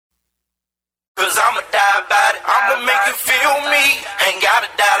cause I'ma die about it. I'ma make you feel me, ain't gotta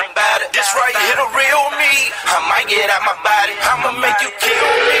doubt about it. This right here the real me, I might get out my body. I'ma make you kill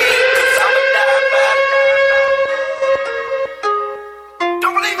me, cause I'ma die about it.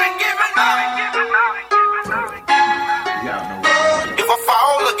 Don't believe in giving up. If I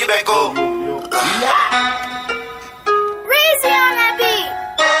fall, I'll get back up. Reezy on that beat.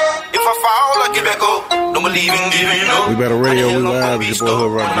 If I fall, I'll get back up. Don't believe in giving up. We Battle Radio, we live. It's your boy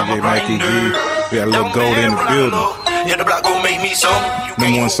Hood Rock, DJ Mikey G. We got a little gold in the building. Yeah, the block gon' make me some.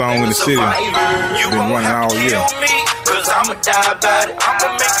 Number one song in the city. Been running all year. Cause I'ma die about it.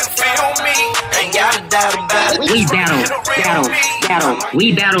 I'ma make you feel me. Ain't gotta die about it. We battle.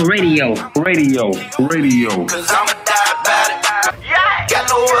 We battle radio. Cause I'ma die about it. Got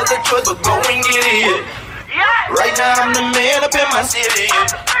no other choice but go and get it. Right now I'm the man up in my city.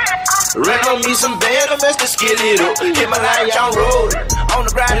 Run on me some band, I'm best to skid it up. Hit my line, y'all roll. On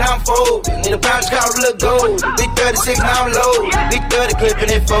the grind, I'm folding. Need a pound car, look gold. Big 36, now I'm low. Big 30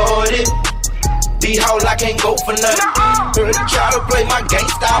 clipping it 40. D-Hall, I can't go for nothing. Girl, you try to play my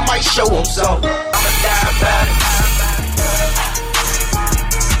gangsta, I might show them something. I'ma die about it.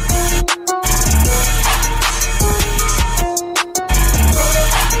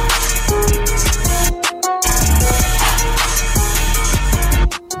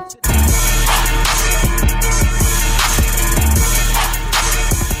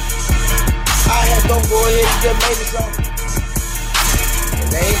 Go ahead and just make it something. And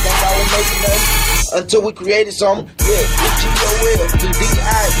they ain't think I was making nothing until we created something. Yeah, it's G-O-L to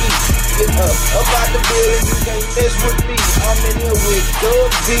D-I-E. Get up out the building, you can't mess with me. I'm in here with Dub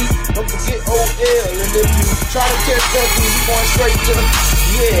B, don't forget O-L. And if you try to test that, you going straight to the...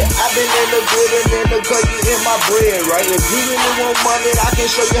 Yeah, I've been in the good and in the cut, you in my bread, right? If you really want money, I can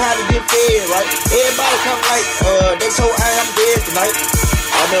show you how to get fed, right? Everybody come like, they told I'm dead tonight.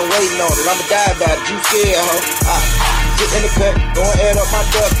 I've been waiting on it, I'ma die about it, you scared, huh? Sit in the cut, go and add up my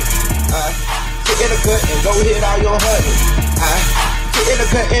ducking. Sit in the cut and go hit all your honey. Sit in the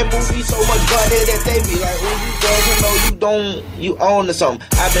cut and move me so much money that they be like, oh, you dancing, no, you don't, you own to something.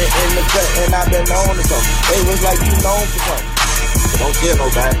 I've been in the cut and I've been on to something. They was like, you known for something. But don't tell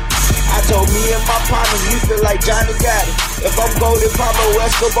nobody. I told me and my partners, we feel like Johnny got it. If I'm Golden Pablo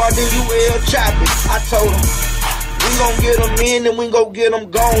Escobar, then you El Chappie. I told him. We gon' get them in and we gon' get them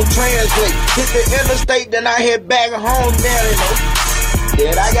gone translate. Hit the interstate, then I head back home now, you know.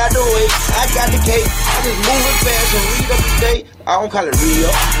 That I got the way, I got the cake. I just move it fast and read up the day. I don't call it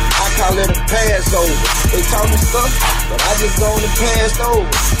re-up, I call it a Passover. They talking stuff, but I just gone and passed over.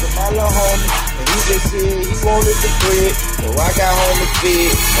 To my little homie, and he just said he wanted the bread. So I got home and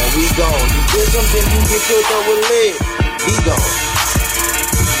fed, and we gone. You did something, you get cooked up with lead. He gone.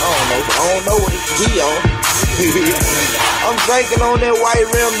 I don't know what he on. I'm drinking on that white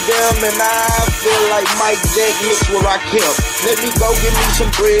rim damn, and I feel like Mike Jack mixed with Rakim. Let me go get me some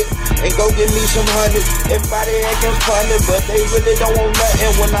bread and go get me some honey. Everybody acting funny, but they really don't want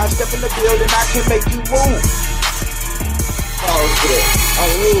nothing. When I step in the building, I can make you move. Pause for that.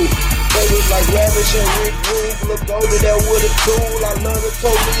 I'm rude. They was like Ravish and Rick Rube. Look over there with a tool. I love it,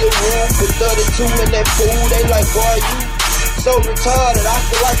 told me a room. Put 32 in that pool. They like, boy, you so retarded, I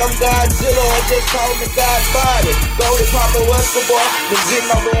feel like I'm Godzilla or just call me God body. Golden Pablo Escobar, been getting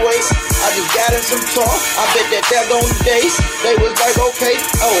on the way. I just got in some talk, I bet that they're on the days. They was like, okay,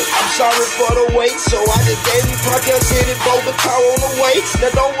 oh, I'm sorry for the wait. So I just gave me Parker City, Bogota on the way. Now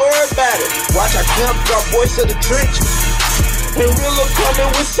don't worry about it. Watch, I come drop voice of the trench. And Rilla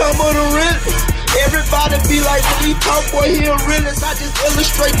coming with some of the realest. Everybody be like, when he talk, boy, he a realist. I just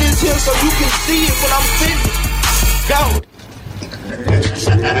illustrate this here so you can see it when I'm finished. Go. We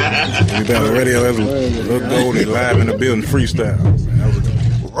Battle Radio, that's a little Goldie live in the building freestyle.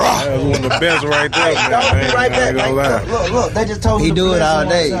 That was one of the best right there, man. Right there. Look, they just told me he do it all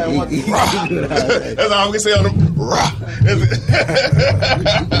day. That's all we can say on them.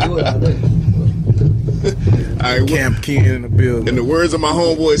 Right, Camp Ken in the building. In the words of my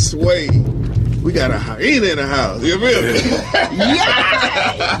homeboy Sway, we got a hyena in the house. You feel me?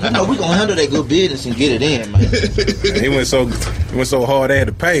 Yeah. You know, we gonna handle that good business and get it in, man. He went so hard they had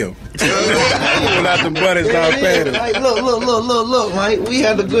to pay him. Without the money, start paying him. Like, look, man. We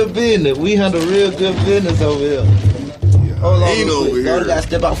handle good business. We handle real good business over here. Hold on, over here. I gotta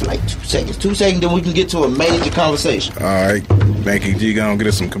step out for like 2 seconds. 2 seconds, then we can get to a major conversation. All right, Banky G gonna get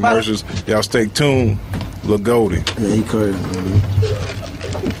us some commercials. Y'all stay tuned. Lil Goldie. Yeah, he crazy, man.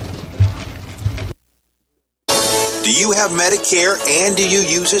 Do you have Medicare and do you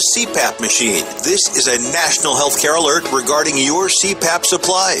use a CPAP machine? This is a national healthcare alert regarding your CPAP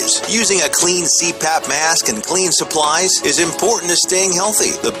supplies. Using a clean CPAP mask and clean supplies is important to staying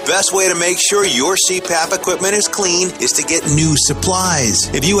healthy. The best way to make sure your CPAP equipment is clean is to get new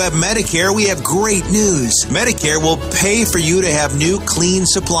supplies. If you have Medicare, we have great news. Medicare will pay for you to have new clean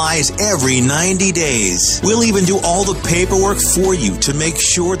supplies every 90 days. We'll even do all the paperwork for you to make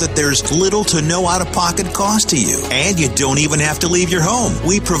sure that there's little to no out-of-pocket cost to you. And you don't even have to leave your home.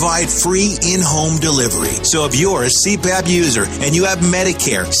 We provide free in-home delivery. So if you're a CPAP user and you have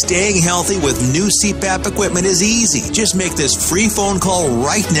Medicare, staying healthy with new CPAP equipment is easy. Just make this free phone call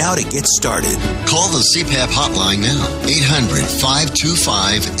right now to get started. Call the CPAP hotline now.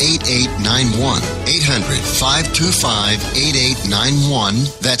 800-525-8891.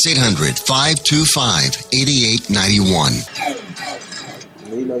 800-525-8891. That's 800-525-8891.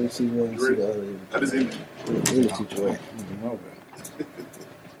 You know, you see one, you see the other. That is in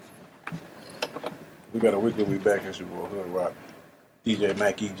We got a weekly. We back as your boy Hood Rock, DJ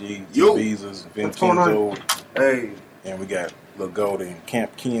Mac E.G., Yo. Visas, Vincenzo, Hey. and we got Lil Goldie and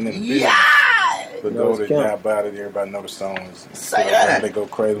Camp Ken in the building. Yeah! Lil Goldie, How About It? Everybody know the songs. Say that. They go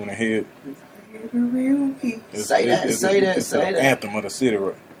crazy when they hear it. Say that. It's the anthem of the city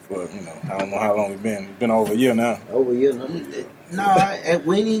for, you know, I don't know how long it's been. It's been over a year now. Over a year. No,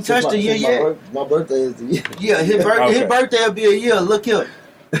 we ain't even touched a year yet. My birthday is the year. Yeah, his birthday will be a year. Look here.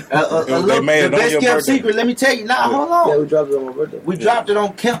 They made it the on best your kept birthday. secret. Let me tell you. Now, hold on. Yeah, we dropped it on my birthday. We dropped it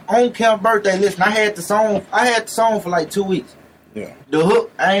on Camp birthday. Listen, I had the song for like 2 weeks. Yeah. The hook,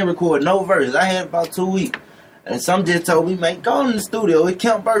 I ain't recorded no verses. I had about 2 weeks. And some just told me, man, go in the studio. It's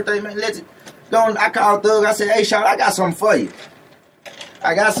Camp birthday, man. Let's go on. I called Thug. I said, hey, Sean, I got something for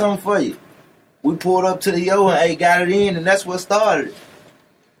you. We pulled up to the Yo and got it in, and that's what started it.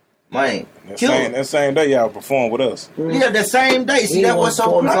 Man, that same day y'all performed with us. Yeah, the same day. See, that was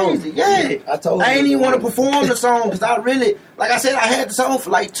so crazy. Yeah. I ain't even want to perform the song because I really, like I said, I had the song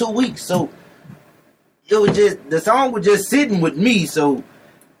for like 2 weeks. So it was just, the song was just sitting with me. So,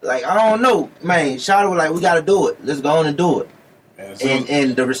 like, I don't know. Man, Shawty was like, we got to do it. Let's go on and do it.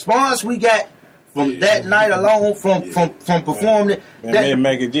 And the response we got from that night alone, from performing it. And me and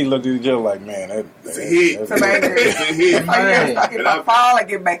Maggie G looked at each other like, man, that's a hit. It's a hit. And I've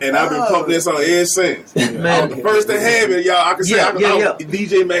been pumping this on ever since. Man, the first to have it, y'all. I can say,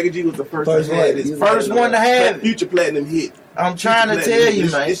 DJ Maggie G was the first to have it. First one to have it. Future platinum hit. I'm trying to tell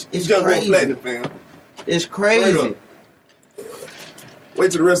you, man. It's crazy. Platinum, fam. It's crazy.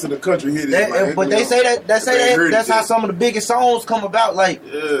 Wait till the rest of the country hear this, man. But they say that's how some of the biggest songs come about. Like,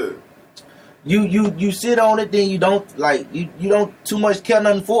 you sit on it, then you don't you don't too much care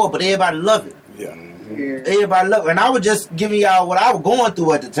nothing for it, but everybody love it. Yeah. Everybody love it. And I was just giving y'all what I was going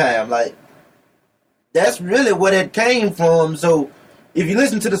through at the time. Like, that's really what it came from. So if you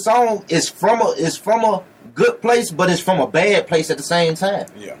listen to the song, it's from a good place, but it's from a bad place at the same time.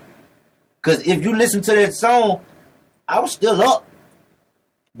 Yeah. Cause if you listen to that song, I was still up,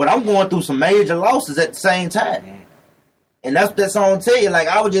 but I'm going through some major losses at the same time. And that's what that song tell you. Like,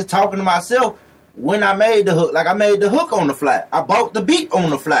 I was just talking to myself when I made the hook. Like, I made the hook on the fly. I bought the beat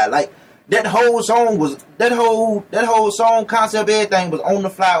on the fly. Like, that whole song song concept, everything was on the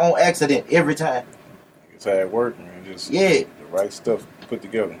fly on accident every time. It's how it worked, man. Just the right stuff put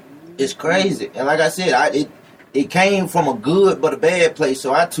together. It's crazy. And like I said, it came from a good but a bad place.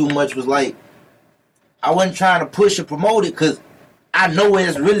 So I too much was like, I wasn't trying to push or promote it because I know where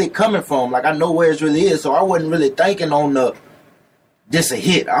it's really coming from. Like, I know where it really is. So I wasn't really thinking on this a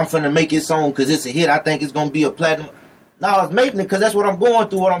hit. I'm finna make this song because it's a hit. I think it's going to be a platinum. No, I was making it because that's what I'm going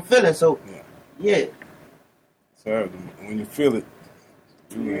through, what I'm feeling. So, yeah. So when you feel it,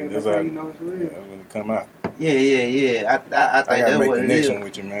 that's how you know it's real. That's when it come out. Yeah. I think that's what it is. I gotta make the next one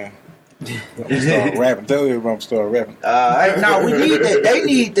with you, man. I'm gonna start rapping. Tell everybody I'm gonna start rapping. No, we need that. They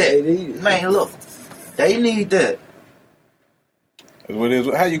need that. Man, look. They need that. What is?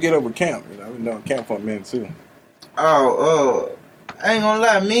 How you get over camp? You know, I've been doing camp for a minute too. I ain't gonna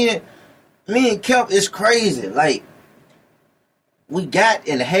lie, me and Kemp is crazy. Like, we got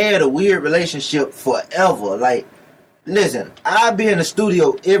and had a weird relationship forever. Like, listen, I be in the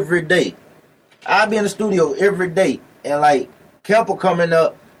studio every day. And like, Kemp will coming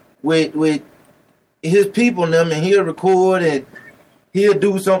up with his people and them, and he'll record and he'll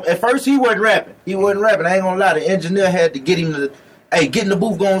do something. At first, he wasn't rapping. I ain't gonna lie. The engineer had to get him to, hey, get in the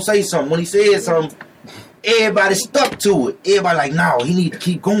booth, go and say something. When he said something, everybody stuck to it. Everybody like, no, he need to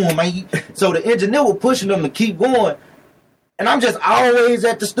keep going, man. So the engineer was pushing them to keep going. And I'm just always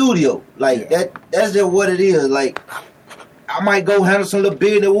at the studio. Like, that's just what it is. Like, I might go handle some little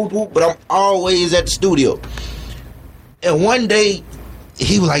business, but I'm always at the studio. And one day,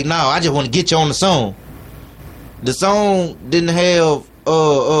 he was like, "No, I just want to get you on the song." The song didn't have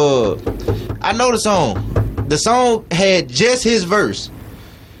I know the song. The song had just his verse.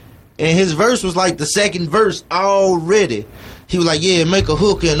 And his verse was like the second verse already. He was like, "Yeah, make a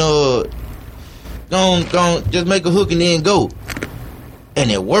hook and go just make a hook and then go."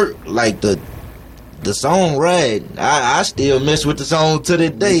 And it worked. Like the song ride. I still mess with the song to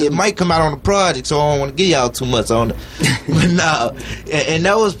this day. It might come out on the project, so I don't want to give y'all too much on it. But no. And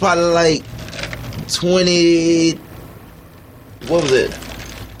that was probably like 20, what was it?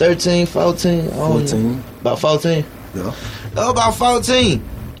 13, 14? 14. About 14? Yeah. About 14.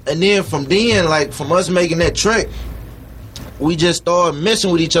 And then from from us making that track, we just started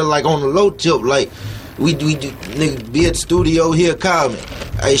messing with each other like on the low tip. Like, we nigga be at the studio here, call me.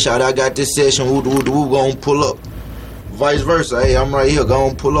 "Hey, shout, I got this session, who gonna pull up?" Vice versa, "Hey, I'm right here,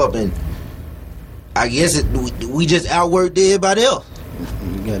 gonna pull up." And I guess we just outworked everybody else.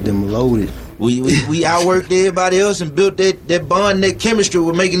 You got them loaded. We outworked everybody else and built that bond, that chemistry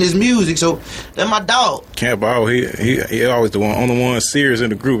with making this music. So that's my dog. Camp Ball, he always the only one serious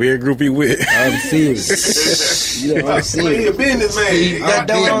in the group. Every group he with. I'm serious. You know, I'm He a serious. businessman.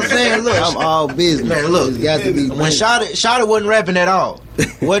 That's what I'm saying. Look, I'm all business. man, look. It's got to be When Shawty wasn't rapping at all.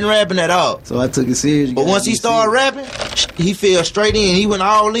 Wasn't rapping at all. So I took it serious. But once he started rapping, he fell straight in. He went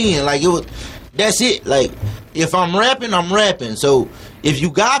all in. Like, it was, that's it. Like, if I'm rapping, I'm rapping. So if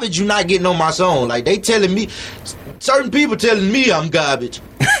you garbage, you're not getting on my song. Like, they telling me, certain people telling me I'm garbage.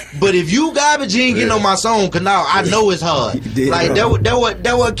 But if you garbage, you ain't getting on my song, because now I know it's hard. Like,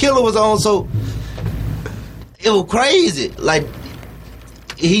 that what Killer was on. So it was crazy. Like,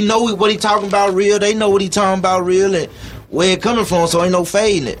 he know what he talking about real. They know what he talking about real and where it coming from. So ain't no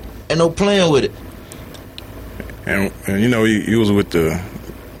fading it. Ain't no playing with it. And you know, he was with the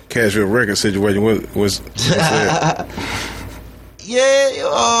Cashville record situation. What's that?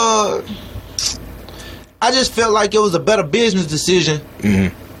 Yeah, I just felt like it was a better business decision.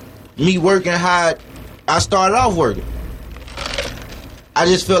 Mm-hmm. Me working how I started off working. I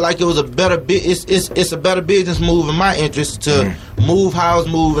just felt like it was a better it's a better business move in my interest to move how I was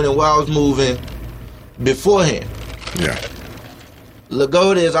moving and where I was moving beforehand. Yeah.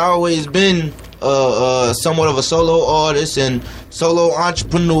 LaGoda has always been somewhat of a solo artist and solo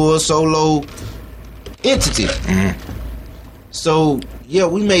entrepreneur, solo entity. Mm-hmm. So, yeah,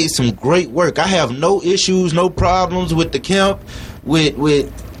 we made some great work. I have no issues, no problems with the camp, with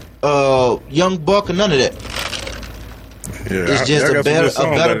Young Buck, and none of that. Yeah, It's just a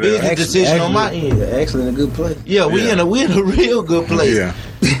better business decision on my end. Yeah, actually in a good place. Yeah, we in a real good place. Yeah.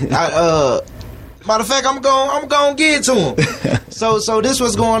 Matter of fact, I'm going to get it to him. So this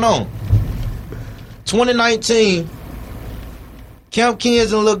what's going on. 2019, Camp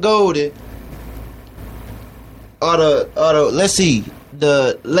Kins and Lil Goldie are the let's see,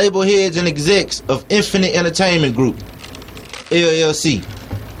 the label heads and execs of Infinite Entertainment Group, LLC.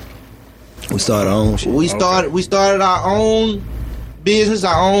 We started our own shit. We started our own business,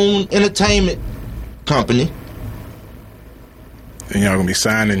 our own entertainment company. And y'all gonna be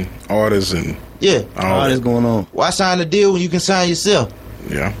signing orders and Yeah. All this going on. Why sign a deal when you can sign yourself?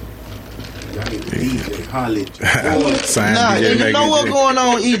 yeah. DJ, holla. Sign Nah, DJ, and you make know it- what's going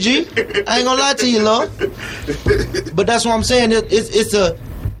on, EG. I ain't gonna lie to you, love. But that's what I'm saying.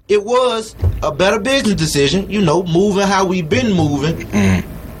 It was a better business decision, you know, moving how we've been moving.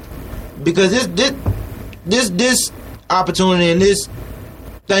 Because this opportunity and this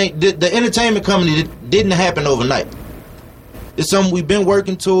thing, the entertainment company didn't happen overnight. It's something we've been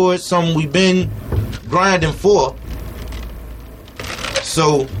working towards, something we've been grinding for.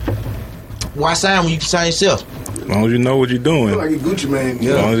 So why sign when you can sign yourself? As long as you know what you're doing. Like a Gucci man. As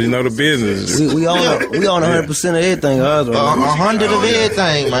long as you know the business. We own 100% of everything. Ours right now. 100 of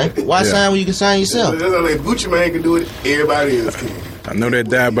everything, man. Why sign when you can sign yourself? That's how like Gucci man can do it. Everybody else can. I know that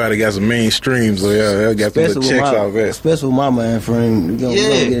Die Body got some main streams, so yeah, they got some little checks off that. Especially with my man frame. We gonna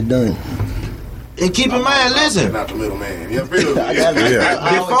get it done. And keep in mind, listen, Not the middle man. You feel me?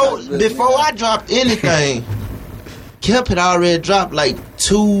 Yeah. before I dropped anything, Kemp had already dropped like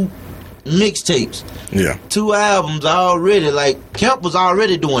 2 mixtapes, Yeah. 2 albums already. Like, Kemp was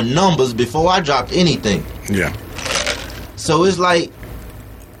already doing numbers before I dropped anything. Yeah. So it's like,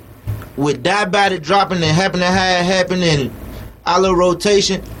 with Die Body dropping and happening how it happened and our little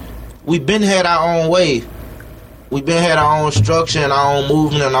rotation, we've been had our own wave. We've been had our own structure and our own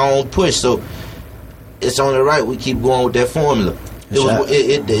movement and our own push. So it's only right we keep going with that formula.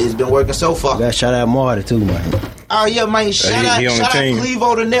 It's been working so far. Gotta shout out Marty too, man. Oh yeah, man! Shout out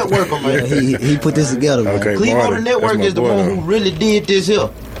Clevo the Networker, man. Yeah, he put this together, man. Okay, Clevo Marty, the Network that's my is the boy, one though. who really did this here.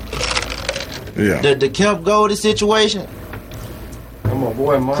 Yeah. The Kemp Goldie situation. I'm my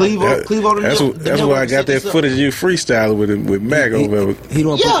boy, man. That's why I got that footage of you freestyling with Mac over there. He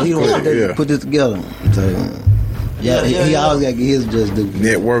don't put this together. So, he always got to get his just due.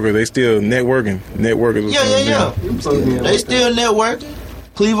 Networker, they still networking. Networkers. Yeah. They still networking.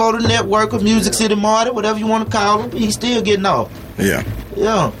 Clevo the networker, Music City Marty, whatever you want to call him, he's still getting off. Yeah.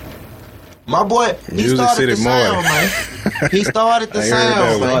 My boy, he Music started City the sound, man. He started the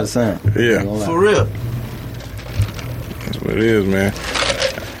sound, man. Yeah. For real. That's what it is, man.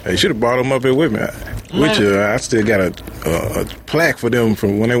 Hey, you should have brought them up here with me. I still got a plaque for them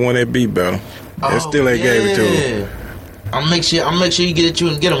from when they won that beat battle. They still ain't gave it to him. I'll make sure you get it to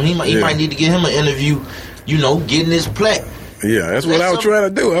him and get him. He might need to get him an interview, getting his plaque. Yeah, that's what I was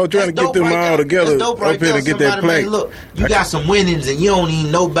trying to do. I was trying to get them all together up here to get that plaque. Look, you got some winnings and you don't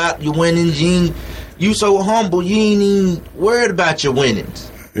even know about your winnings. You so humble, you ain't even worried about your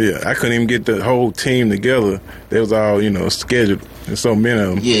winnings. Yeah, I couldn't even get the whole team together. They was all, scheduled. There's so many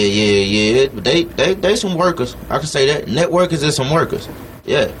of them. Yeah. They some workers. I can say that. Networkers is some workers.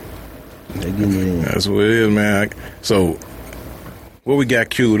 Yeah. That's what it is, man. So, what we got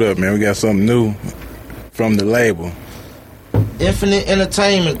queued up, man? We got something new from the label. Infinite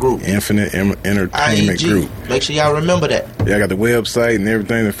Entertainment Group. Infinite Entertainment IEG. Group. Make sure y'all remember that. Yeah, I got the website and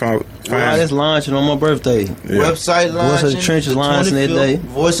everything. It's launching on my birthday. Yeah. Website launching. Voice of the Trenches launching that day.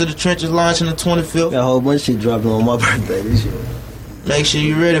 Voice of the Trenches launching the 25th. Got a whole bunch of shit dropping on my birthday this year. Make sure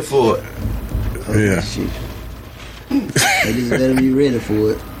you're ready for it. They just gotta be ready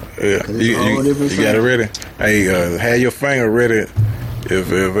for it. Yeah, you got it ready. Hey, have your finger ready.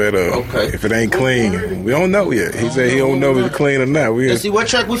 If it ain't clean, we don't know yet. He said he don't know if it's clean or not. Let's see what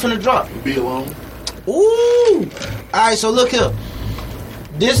track we finna drop. Be alone. Ooh! Alright, so look here.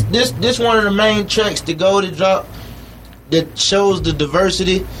 This one of the main tracks to go to drop that shows the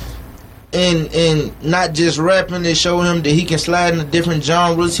diversity and not just rapping. They show him that he can slide into different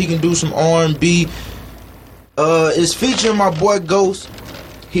genres. He can do some R&B. It's featuring my boy Ghost.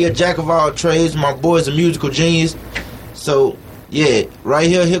 He a jack of all trades. My boy's a musical genius. So yeah, right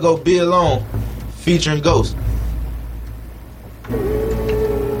here go Be Alone, featuring Ghost.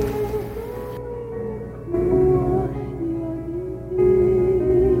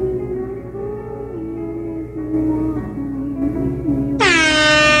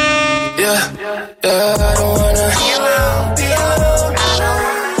 I don't wanna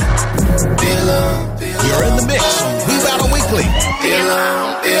be alone. You're in the mix on We Battle Weekly. Be alone.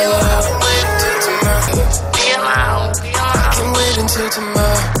 I can wait until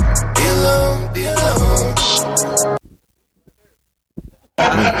tomorrow. Be alone.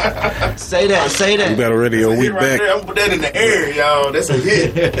 Say that. We Battle Radio, we back. There. I'm put that in the air, y'all. That's a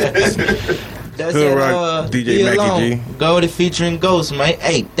hit. That's Hood Rock, DJ Mackie G. Goldie featuring Ghost, man.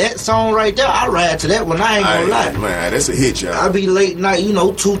 Hey, that song right there, I ride to that one. I ain't gonna lie. Man, that's a hit, y'all. I be late night,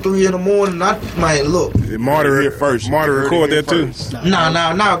 2, 3 in the morning. Look. Marty recorded that too.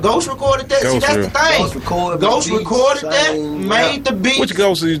 Nah. Ghost recorded that. See, that's the thing. Ghost recorded that, made the beat. Which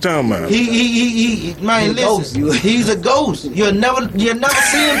Ghost are you talking about? He man, listen. He's a ghost. You'll never see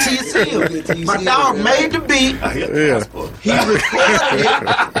him till you see him. My dog made the beat. He recorded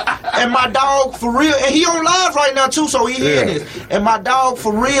it. And my dog, for real, and he on live right now too, so he hearing this. And my dog,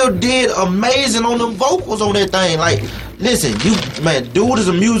 for real, did amazing on them vocals on that thing. Like, listen, dude is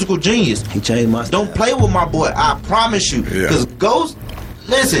a musical genius. He changed my style. Don't play with my boy, I promise you. Because Ghost,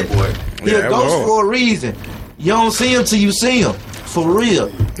 listen, he a ghost for a reason. You don't see him till you see him. For real.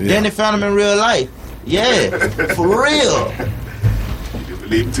 Danny found him in real life. Yeah, for real.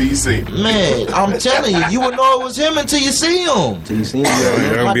 Leave it till you see him. Man, I'm telling you, you would know it was him until you see him. Till you see him,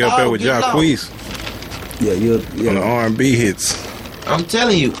 you're gonna be up there with Jacquees. Yeah. On the R&B hits. I'm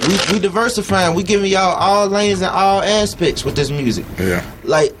telling you, we diversifying. We giving y'all all lanes and all aspects with this music. Yeah.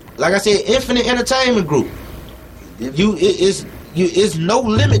 Like I said, Infinite Entertainment Group. It's no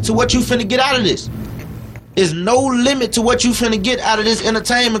limit to what you finna get out of this. There's no limit to what you finna get out of this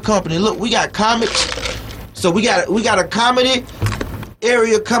entertainment company. Look, we got comics. So we got a comedy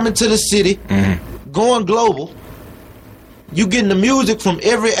area coming to the city, going global. You getting the music from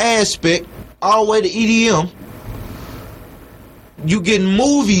every aspect, all the way to EDM. You getting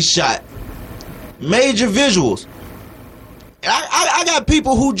movies shot, major visuals. I got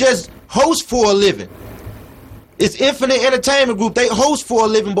people who just host for a living. It's Infinite Entertainment Group. They host for a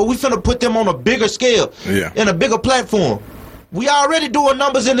living, but we finna put them on a bigger scale, in a bigger platform. We already doing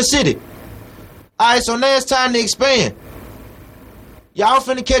numbers in the city. All right, so now it's time to expand. Y'all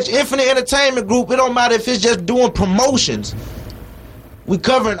finna catch Infinite Entertainment Group. It don't matter if it's just doing promotions. We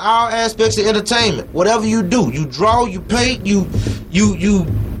covering all aspects of entertainment. Whatever you do, you draw, you paint, you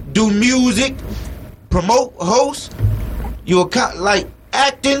do music, promote, host. You like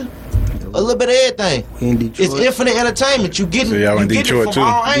acting, a little bit of everything. In Detroit. It's Infinite Entertainment. You getting, So y'all in you getting Detroit it from too?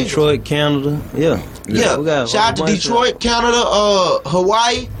 all angles. Detroit, Canada. Yeah. Yeah. We got a Shout out to whole bunch Detroit, Canada,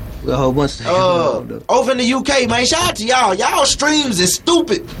 Hawaii. We got a whole bunch of Over in the UK, man. Shout out to y'all. Y'all streams is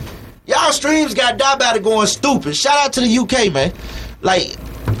stupid. Y'all streams got diabetic going stupid. Shout out to the UK, man. Like,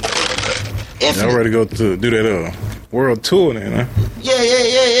 Y'all ready to go to do that world tour then, huh?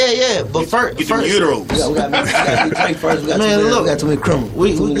 Yeah. But first, Get the uteros. We got to meet Drake first. We got too many criminals.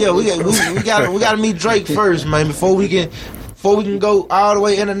 we got to meet Drake first, man. Before we can go all the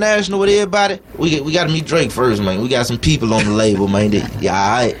way international with everybody, we got to meet Drake first, man. We got some people on the label, man. Yeah,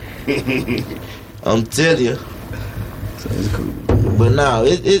 all right. I'm telling you. So it's cool. But no,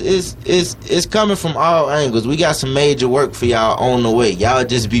 it's coming from all angles. We got some major work for y'all on the way. Y'all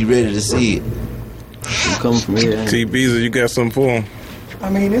just be ready to see it. We coming from here. T-Beezer, you got something for him? I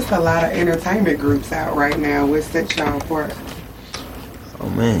mean, it's a lot of entertainment groups out right now. What sets y'all apart? Oh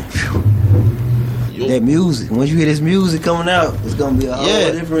man, that music. Once you hear this music coming out, it's gonna be a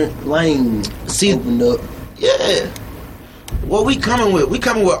whole different lane opened up. Yeah. What we coming with? We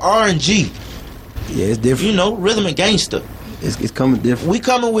coming with R&G. Yeah, it's different. You know, rhythm and gangster. It's coming different. We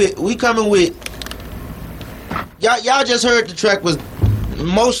coming with. Y'all just heard the track was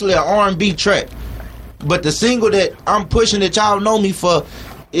mostly an R&B track, but the single that I'm pushing that y'all know me for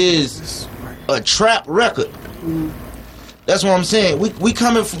is a trap record. That's what I'm saying. We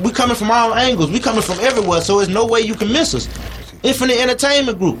coming from all angles. We coming from everywhere. So there's no way you can miss us. Infinite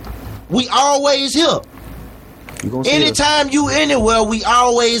Entertainment Group. We always here. Anytime you anywhere, we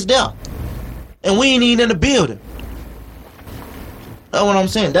always there. And we ain't even in the building. That's what I'm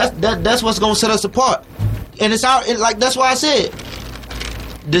saying. That's what's gonna set us apart. And it's out. Like that's why I said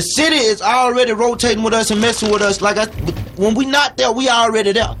the city is already rotating with us and messing with us. When we not there, we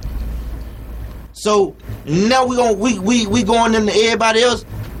already there. So now we going into everybody else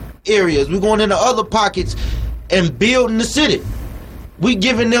areas. We going into other pockets and building the city. We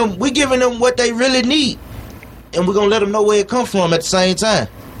giving them what they really need, and we're gonna let them know where it come from at the same time.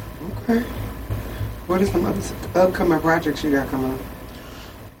 Okay. What are some other upcoming projects you got coming up?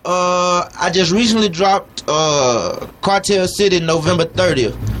 I just recently dropped Cartel City November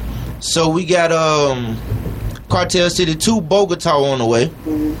 30th. So we got Cartel City 2 Bogota on the way.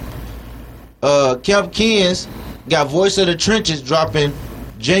 Camp Kins got Voice of the Trenches dropping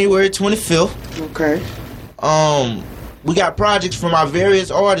January 25th. Okay. We got projects from our various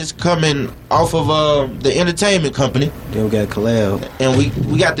artists coming off of the entertainment company. Then we got a collab. And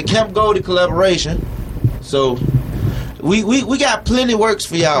we got the Camp Goldie collaboration. So we got plenty works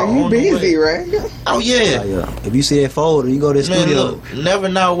for y'all. You busy, right? Oh yeah. If you see that folder, you go to the studio. Look, never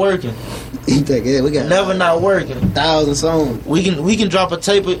not working. You think, yeah, we got never not working. 1,000 songs. We can drop a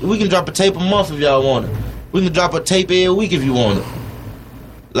tape. We can drop a tape a month if y'all want it. We can drop a tape every week if you want it.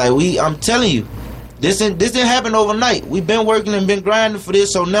 I'm telling you, this didn't happen overnight. We've been working and been grinding for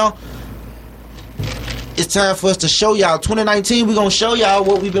this. So now it's time for us to show y'all. 2019, we gonna show y'all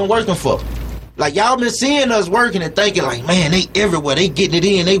what we've been working for. Like y'all been seeing us working and thinking like, man, they everywhere. They getting it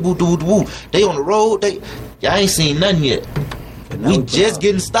in. They woo woo woo. They on the road. Y'all ain't seen nothing yet. We just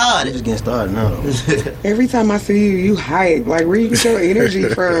getting started. Just getting started now. Every time I see you hype. Like, where you get your energy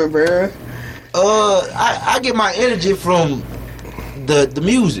from, bruh? I get my energy from the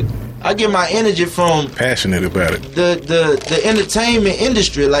music. I get my energy from passionate about it. The entertainment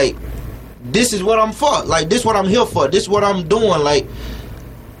industry. Like, this is what I'm for. Like, this is what I'm here for. This is what I'm doing. Like,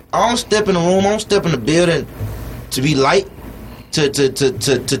 I don't step in the room. I don't step in the building to be light, to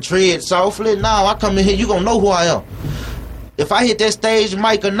tread softly. Nah, I come in here. You gonna know who I am. If I hit that stage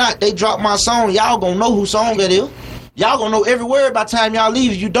mic or not, they drop my song. Y'all gonna know whose song that is. Y'all gonna know every word by the time y'all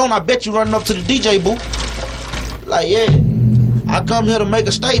leave. If you don't, I bet you running up to the DJ booth. Like, yeah, I come here to make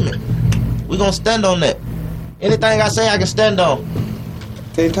a statement. We gonna stand on that. Anything I say, I can stand on.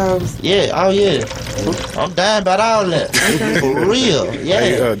 10 times? Yeah, oh yeah. I'm dying about all that. For real, yeah.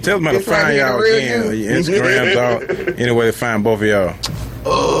 Hey, tell them how to find y'all again. Your Instagram, dog. Any way to find both of y'all?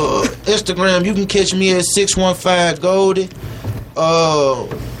 Instagram, you can catch me at 615 Goldie.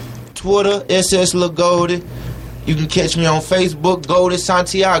 Twitter, SS Lil Goldie. You can catch me on Facebook, Goldie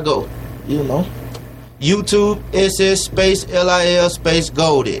Santiago. You know. YouTube, SS space LIL space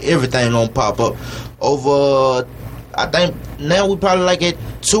Goldie. Everything gonna pop up. Over, I think now we probably like at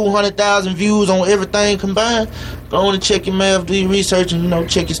 200,000 views on everything combined. Go on and check your math, do your research, and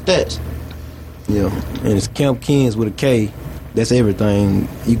check your stats. Yeah, and it's Camp Kins with a K. That's everything.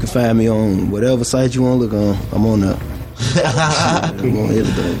 You can find me on whatever site you want to look on. I'm on there. I'm on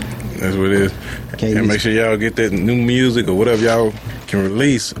everything. That's what it is. And make sure y'all get that new music or whatever y'all can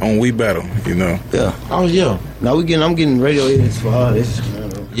release on We Battle, you know. Yeah. Oh yeah. Now I'm getting radio edits for all this.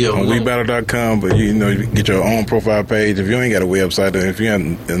 Yeah. On WeBattle.com, but you know, you get your own profile page. If you ain't got a website, then if you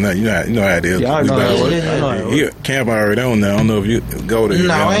ain't, you know how it is. Yeah, I know how it works. Camp already on there. I don't know if you go there.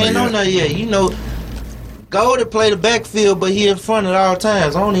 No, I ain't on there yet. You know, go to play the backfield, but he in front at all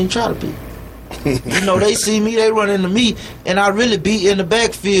times. I don't even try to be. You know, they see me, they run into me, and I really be in the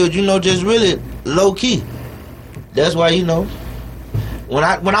backfield. You know, just really low key. That's why, you know, when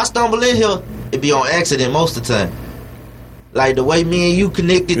I stumble in here, it be on accident most of the time. Like the way me and you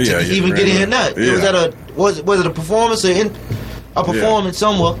connected to even get in here now. It was was it a performance or a performance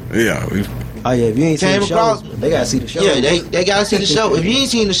somewhere? Yeah. Oh yeah, if you ain't seen the show, they gotta see the show. Yeah, they gotta see the show. If you ain't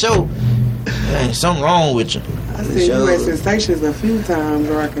seen the show, man, something wrong with you. I seen you at Sensations a few times,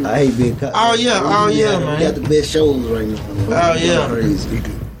 rocking. I hate being cut. Oh yeah, man. We got the best shows right now. Oh yeah. Crazy.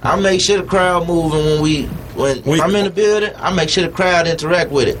 I make sure the crowd moving when I'm in the building. I make sure the crowd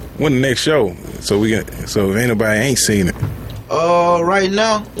interact with it. When the next show? So if anybody ain't seen it. Right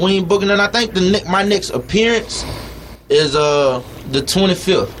now we ain't booking it. I think my next appearance is the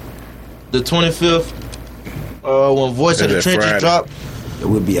 25th. The 25th. When Voice of the Trenches drop. It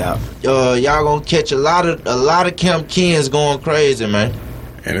will be out. Y'all gonna catch a lot of Camp Kens going crazy, man.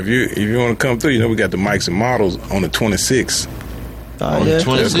 And if you want to come through, you know we got the mics and models on the 26th. On the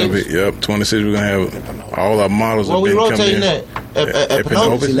 26th? Yep, 26th. We're gonna have all our models. Well, we rotating that at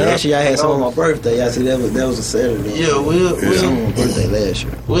Penobus. See, last year I had some on my birthday. I said that was a Saturday. Yeah, we'll on my birthday last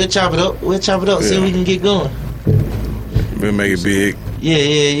year. We'll chop it up. See if we can get going. We'll make it big.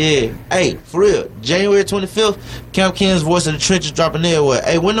 Yeah. Hey, for real, January 25th, Camp Ken's Voice of the Trenches dropping everywhere.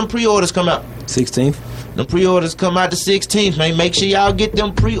 Hey, when them pre-orders come out? 16th. The pre-orders come out the 16th, man. Make sure y'all get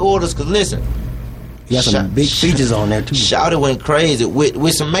them pre-orders, cause listen, you got some big features on there too. Shouty went crazy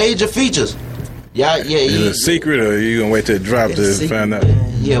with some major features. Yeah. Is it a secret, or you gonna wait till it drops to find out?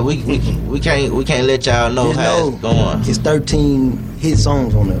 Yeah, we can't let y'all know how it's going. It's 13 hit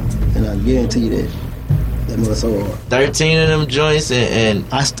songs on there, and I guarantee you that. That was so hard. 13 of them joints, and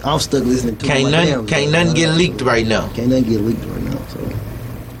I'm stuck listening to. Can't nothing get leaked right now. Can't nothing get leaked right now. So,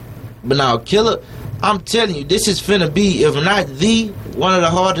 but now, Killer, I'm telling you, this is finna be, if not one of the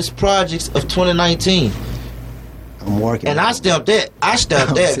hardest projects of 2019. I'm working. And I stamped that. Cause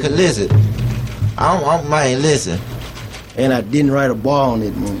listen, man, listen. And I didn't write a bar on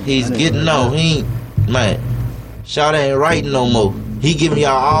it, man. He ain't, man. Shawty ain't writing no more. He giving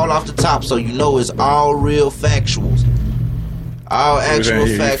y'all all off the top, so you know it's all real factuals. All actual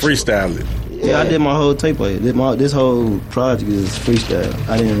factuals. Freestyle it. Yeah, I did my whole tape like this whole project is freestyle.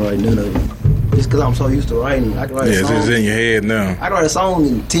 I didn't write none of it. Just because I'm so used to writing. I can write a song. It's in your head now. I can write a song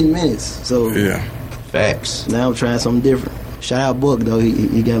in 10 minutes. So yeah. Facts. Now I'm trying something different. Shout out Book, though.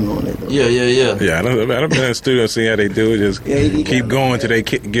 He got me on that, though. Yeah. Yeah, I've been in the studio see how they do it. Just keep going till they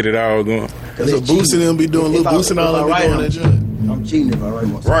get it all going. That's what Boosie them be doing. Little Boosie and all them be doing that joint. I'm cheating if I write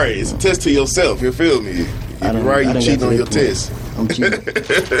myself. Right, it's a test to yourself. You feel me? If you write, you cheating on your test. I'm cheating.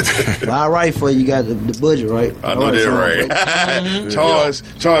 But I write for you. Got the budget, right? I know that, right?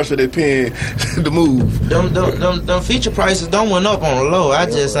 Charge for that pen to move. Them feature prices don't went up on the low. I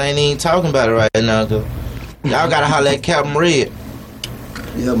just ain't even talking about it right now. Cause y'all gotta holler at Captain Red.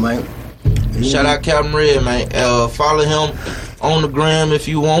 Yeah, man. Shout out Captain Red, man. Follow him on the gram if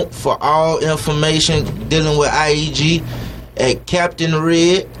you want for all information dealing with IEG at Captain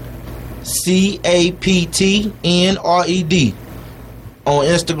Red, CAPTNRED on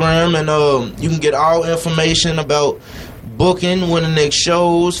Instagram, and you can get all information about booking, when the next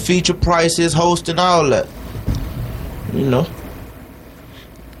shows, feature prices, hosting, all that. You know.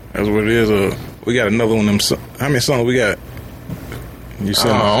 That's what it is. We got another one of them. How many songs we got? You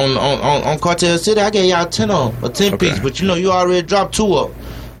said on Cartel City, I gave y'all 10 piece, but you know you already dropped 2 up.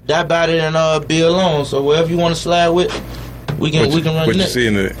 That about it and be alone. So wherever you want to slide with, we can run it. What you see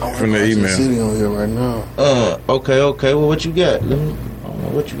from the email? City on here right now. Okay. Well, what you got? I don't know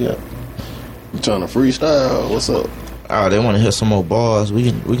what you got. You trying to freestyle? What's up? Oh, they want to hear some more bars. We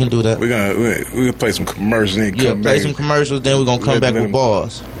can do that. We're gonna play some commercials. And come play back. some commercials. Then we're gonna come back with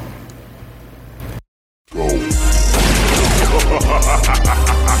bars.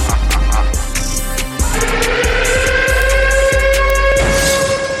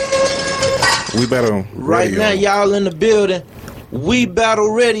 We Battle right Radio. Now, y'all in the building. We Battle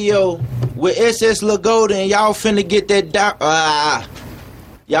Radio with SS Lagoda, and y'all finna get that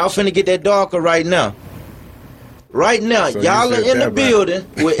y'all finna get that darker right now. Right now, So y'all are in the building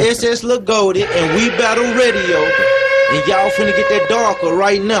with SS Lagoda and We Battle Radio, and y'all finna get that darker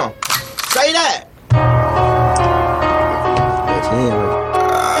right now. Say that.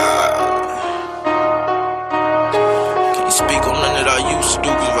 Can you speak on none of that?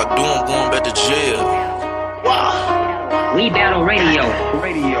 I do, I'm going back to jail. Wow. We Battle Radio.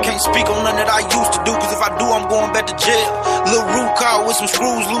 Can't speak on nothing that I used to do, cause if I do, I'm going back to jail. Lil' Root car with some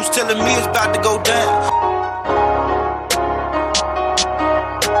screws loose, telling me it's about to go down.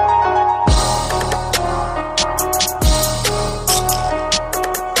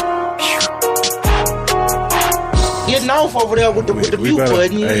 Getting off over there with the mute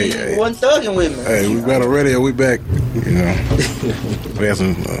button. You wasn't thugging with me. Hey, we Battle Radio. We back. You know, we had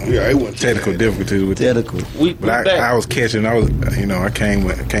some technical difficulties with technical. But I was catching. I came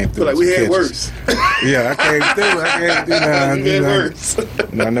through. Like we had worse. Yeah, I came through.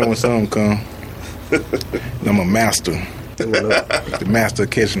 I know when something come. I'm a master. The master of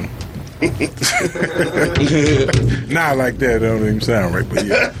catching. Not like that. That don't even sound right, but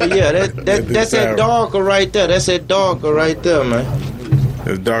yeah. But yeah, that's that darker right there. That's that darker right there, man.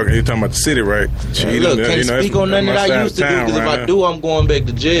 It's darker. You're talking about the city, right? Look, can't speak on nothing that I used to do, because if I do, I'm going back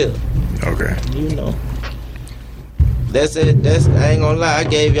to jail. Okay. You know. That's it. I ain't gonna lie. I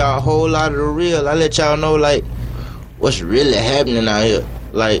gave y'all a whole lot of the real. I let y'all know, like, what's really happening out here.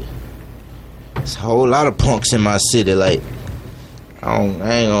 Like, there's a whole lot of punks in my city. Like, I ain't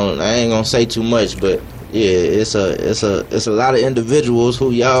gonna say too much, but yeah, it's a lot of individuals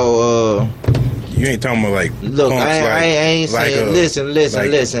who y'all. You ain't talking about like. Look, punks, I ain't saying. Listen.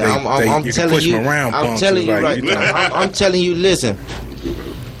 I'm telling you. I'm telling you right now. I'm telling you. Listen.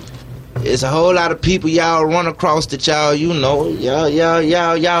 It's a whole lot of people y'all run across that y'all, you know,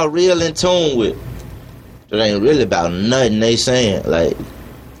 y'all real in tune with. It ain't really about nothing they saying. Like,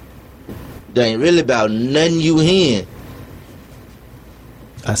 it ain't really about nothing you hearing.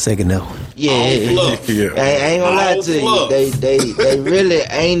 I second that one. Yeah, I ain't gonna lie to you. They really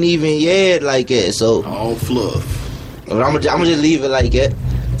ain't even yet like that. So all fluff. But I'm gonna just leave it like that.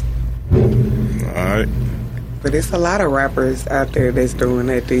 All right. But it's a lot of rappers out there that's doing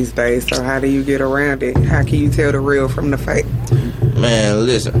that these days. So how do you get around it? How can you tell the real from the fake? Man,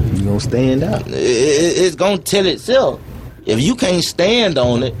 listen. You gonna stand out? It's gonna tell itself. If you can't stand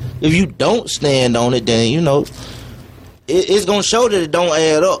on it, if you don't stand on it, then you know it's gonna show that it don't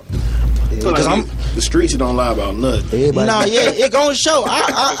add up. Because the streets don't lie about nothing. It gonna show.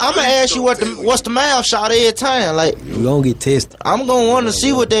 I'm gonna ask you what's the mouth shot every time. Like, you gonna get tested. I'm gonna want to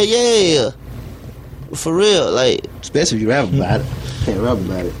see what that for real. Like, especially if you rap about it. Can't rap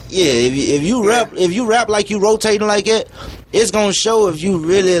about it. Yeah, if you rap like you rotating like that, it's gonna show if you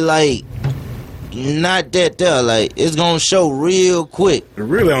really like. Not that there, like, it's gonna show real quick. It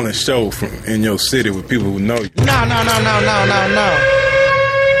really only show from in your city with people who know you. No.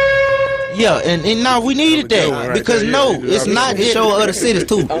 Yeah, and now we needed that because it's not it. Show other cities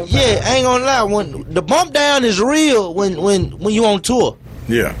too. Yeah, I ain't gonna lie. When the bump down is real, when you on tour.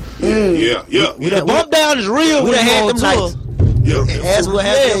 Yeah. Yeah. The bump down is real when you on tour. Ask what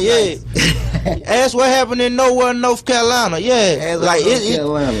happened. Yeah. Ask what happened in North Carolina. Yeah, like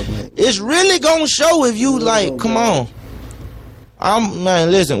it's really gonna show if you like. Come on.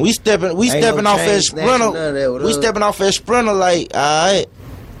 Man, listen. We stepping off that sprinter. We stepping off that sprinter like, all right.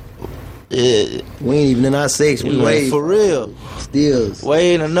 Yeah. We ain't even in our section. We wait for real. Still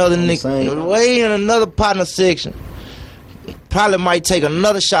way in another nigga. Way in another partner section. Probably might take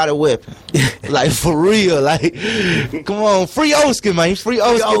another shot at weapon. Like, for real. Like, come on. Free Oski, man. Free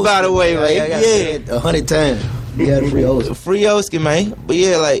Oski, by the way, man. Yeah. 100 times. You got free Oski. Free Oski, man. But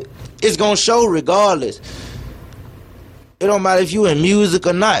yeah, like, it's gonna show regardless. It don't matter if you in music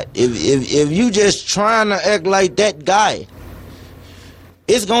or not. If you just trying to act like that guy,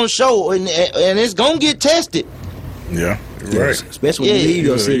 it's gonna show and it's gonna get tested. Yeah. Right. Especially when you leave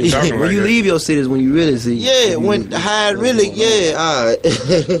your cities. When you leave your cities, when you really see. Yeah, when how it really, all right.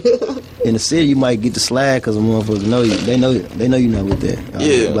 In the city, you might get the slag because the motherfuckers know you. They know you not with that.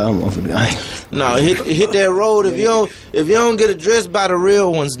 Yeah. No, hit that road. If you don't get addressed by the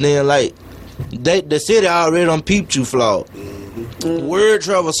real ones, then like the city already done peeped you flawed. Mm-hmm. Word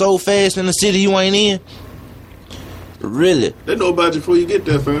travel so fast in the city you ain't in. Really? They know about you before you get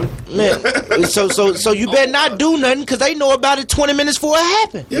there, fam. Man, so you better not do nothing because they know about it 20 minutes before it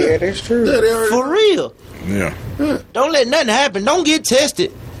happened. Yeah, that's true. Yeah, for real. Yeah. Don't let nothing happen. Don't get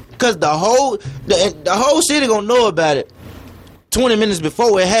tested because the whole city gonna know about it 20 minutes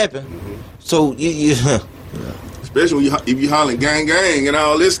before it happened. So you especially if you hollering gang and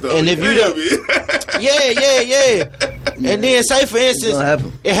all this stuff. And if you yeah. And then say for instance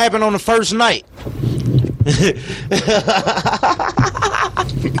it happened on the first night.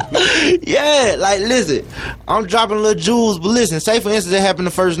 Yeah, like listen, I'm dropping little jewels, but listen, say for instance it happened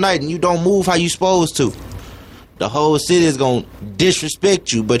the first night and you don't move how you supposed to, the whole city is gonna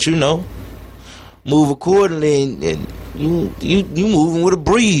disrespect you, but you know, move accordingly and You moving with a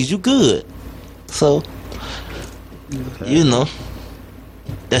breeze. You good. So, you know,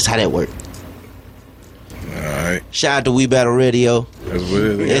 that's how that works. Alright. Shout out to We Battle Radio. That's what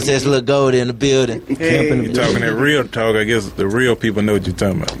it is. SS Lil Gold in the building. You're talking that real talk. I guess the real people know what you're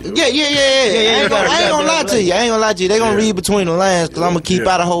talking about. Yeah. I ain't gonna lie to you. They gonna read between the lines because I'm gonna keep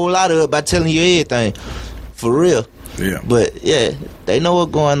out a whole lot of it by telling you everything. For real. Yeah. But yeah, they know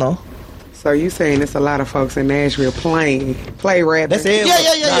what's going on. So you saying it's a lot of folks in Nashville play rap? That's it.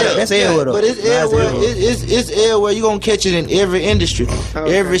 Yeah. That's everywhere though. But it's everywhere. You gonna catch it in every industry,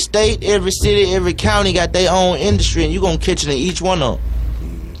 every state, every city, every county got their own industry, and you gonna catch it in each one of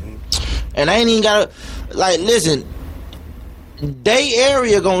them. And I ain't even gotta listen. They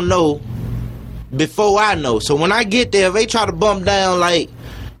area gonna know before I know. So when I get there, if they try to bump down like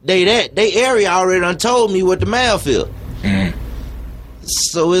they area already done told me what the math is. Mm.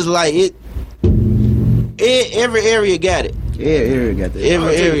 So it's like every area got it. Yeah, area got that.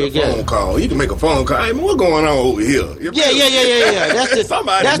 Every area got phone it. call. You can make a phone call. Hey, man, what's going on over here? Yeah.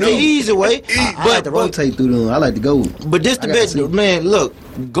 That's the easy way. I like to rotate through them. I like to go. But this the best, man. Look,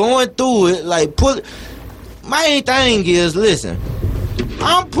 going through it my main thing is, listen,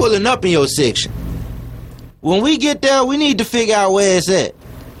 I'm pulling up in your section. When we get there, we need to figure out where it's at.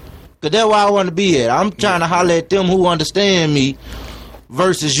 Cause that's where I want to be at. I'm trying to holler at them who understand me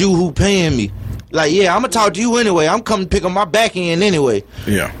versus you who paying me. Like, yeah, I'm gonna talk to you anyway. I'm coming to pick up my back end anyway.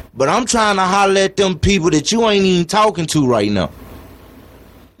 Yeah. But I'm trying to holler at them people that you ain't even talking to right now.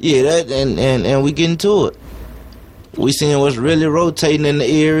 Yeah, that and we getting to it. We seeing what's really rotating in the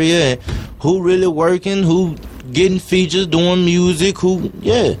area and who really working, who getting features, doing music, who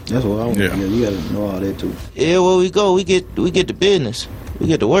That's what I want. Yeah. You gotta know all that too. Yeah, well we go. We get the business. We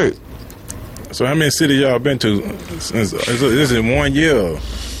get to work. So how many cities y'all been to since this is in 1 year?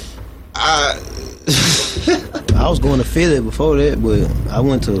 I was going to Philly before that, but I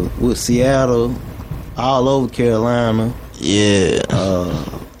went to Seattle, all over Carolina. Yeah.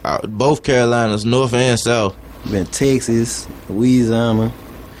 Both Carolinas, North and South. Been Texas, Louisiana.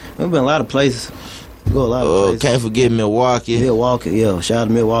 We've been a lot of places. Go a lot of places. Can't forget Milwaukee. Yeah. Shout out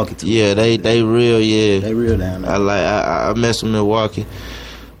to Milwaukee too. Yeah, they real, yeah. They real down there. I mess with Milwaukee.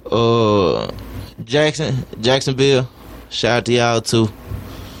 Jacksonville. Shout out to y'all too.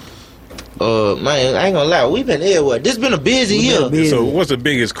 Man, I ain't gonna lie, we been everywhere. This been a busy year. So what's the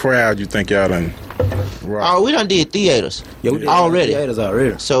biggest crowd you think y'all done rocked? Oh, we done did theaters. Yeah, we did already. Theaters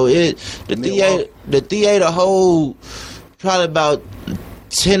already. So the theater hold probably about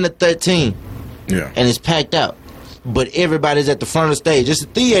 10 to 13. Yeah. And it's packed out. But everybody's at the front of the stage. It's a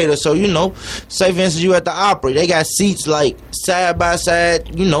theater, so say for instance you at the Opry, they got seats like side by side,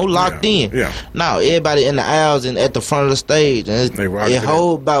 locked in. Yeah. Now everybody in the aisles and at the front of the stage, and it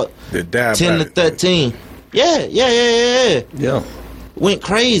hold about 10 to 13. Yeah. Went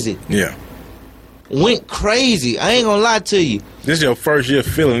crazy. Yeah. Went crazy. I ain't gonna lie to you. This is your first year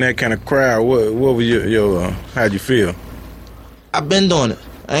feeling that kind of crowd. What was your how'd you feel? I've been doing it.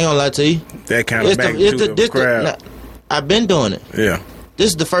 I ain't gonna lie to you. That kind of magnitude of crowd. I've been doing it. Yeah. This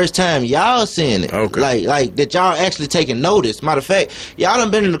is the first time y'all seeing it. Okay. Like that y'all actually taking notice. Matter of fact, y'all done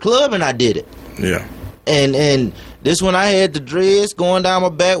been in the club and I did it. Yeah. And this one I had the dreads going down my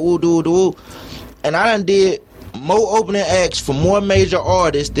back, woo. And I done did more opening acts for more major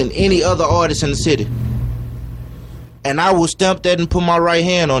artists than any other artist in the city. And I will stamp that and put my right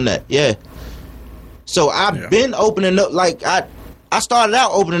hand on that. Yeah. So I've been opening up, like I started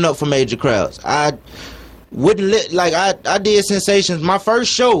out opening up for major crowds. I wouldn't I did Sensations. My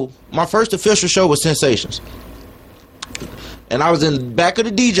first official show was Sensations. And I was in the back of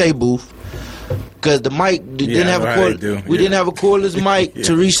the DJ booth because the mic didn't have a cord. We didn't have a cordless mic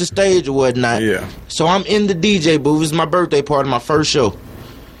to reach the stage or whatnot. Yeah. So I'm in the DJ booth. It's my birthday party, my first show.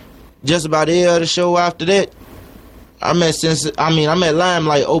 Just about every other show after that, I'm at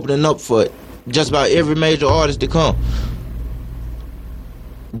Limelight opening up for it. Just about every major artist to come.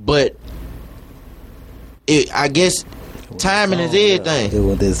 But I guess timing is everything. It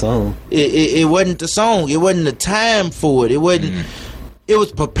wasn't that song. It wasn't the song. It wasn't the time for it. It wasn't. It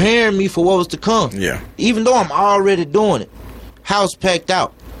was preparing me for what was to come. Yeah. Even though I'm already doing it, house packed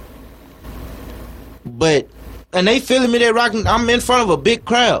out. And they feeling me there rocking. I'm in front of a big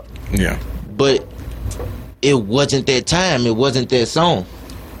crowd. Yeah. But it wasn't that time. It wasn't that song.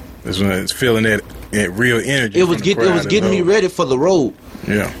 That's when it's feeling that real energy. It was getting me ready for the road.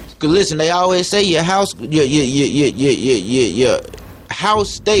 Yeah. Cause listen, they always say your house, your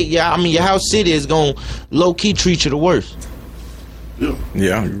house state, your house city is gonna low key treat you the worst.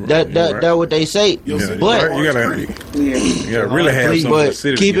 Yeah. That's what they say. Yeah. But you gotta really have something but to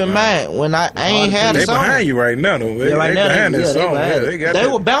sit keep in mind when I ain't had they a song. behind you right now though. They right now, behind this they song. behind Yeah, it. they got They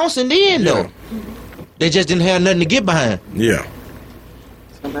that. were bouncing in though. They just didn't have nothing to get behind. Yeah.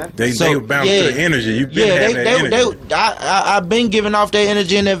 They were bouncing to the energy. You've been having that energy. I've been giving off that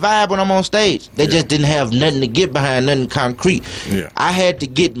energy and that vibe when I'm on stage. They just didn't have nothing to get behind, nothing concrete. Yeah. I had to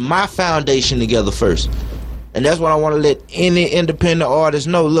get my foundation together first. And that's what I want to let any independent artist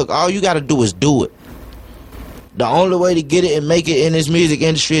know. Look, all you got to do is do it. The only way to get it and make it in this music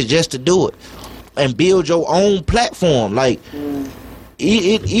industry is just to do it. And build your own platform. Like,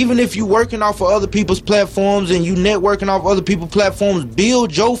 even if you working off of other people's platforms and you networking off other people's platforms,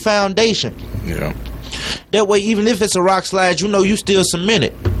 build your foundation. Yeah. That way, even if it's a rock slide, you know you still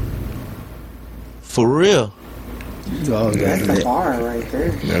cemented. For real. That's the bar right there.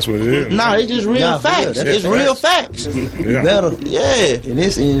 That's what it is. Nah, it's just real facts. It's real facts. You better. Yeah. In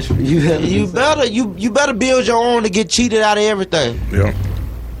this industry, you better build your own to get cheated out of everything. Yeah.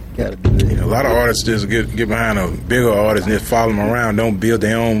 Gotta do it. A lot of artists just get behind a bigger artist and just follow them around. Don't build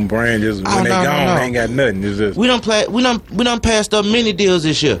their own brand. Just when they gone, they ain't got nothing. It's just We done passed up many deals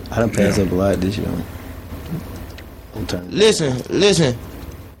this year. I done passed up a lot this year. Listen.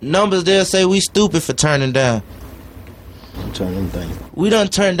 Numbers they'll say we stupid for turning down. I'm turning them things. We done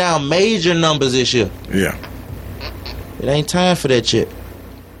turned down major numbers this year. Yeah. It ain't time for that shit.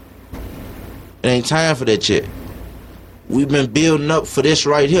 It ain't time for that shit. We've been building up for this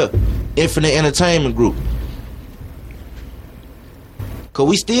right here. Infinite Entertainment Group. Cause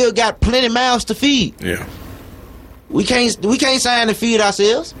we still got plenty mouths to feed. Yeah. We can't sign and feed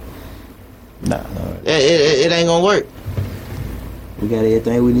ourselves. Nah. It ain't gonna work. We got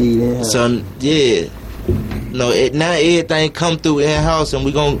everything we need in house. So yeah. No, now everything come through in house and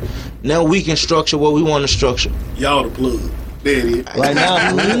now we can structure what we want to structure. Y'all the plug. There it is. Right now,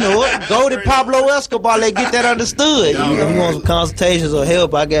 you know what? Go to Pablo Escobar, let's get that understood. If you want some consultations or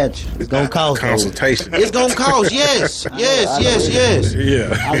help, I got you. It's gonna cost. Consultation. It's gonna cost, yes.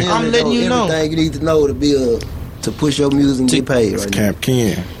 Yeah. I'm letting you know. Everything you need to know to push your music and get paid. It's Right Camp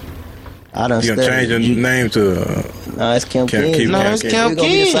Ken. I done You gonna change your name to No, it's Camp Ken. Ken. It's Camp It's gonna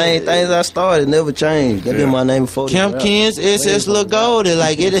be the same things I started. Never changed. That been my name before. Camp Ken's SS Lil Goldie.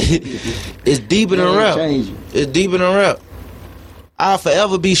 Like it's deeper than rap. It's deeper than rap. I'll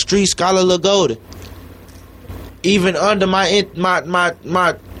forever be street scholar Lil Goldie. Even under my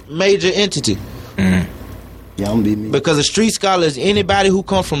major entity. Mm. Yeah, I'm gonna be me. Because a street scholar is anybody who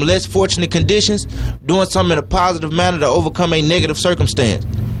comes from less fortunate conditions doing something in a positive manner to overcome a negative circumstance.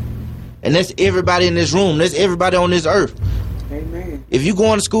 And that's everybody in this room. That's everybody on this earth. Amen. If you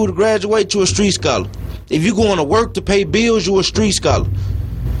going to school to graduate, you're a street scholar. If you going to work to pay bills, you're a street scholar.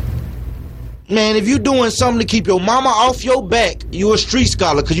 Man, if you doing something to keep your mama off your back, you're a street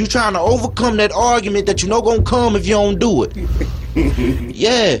scholar because you trying to overcome that argument that you know gonna come if you don't do it.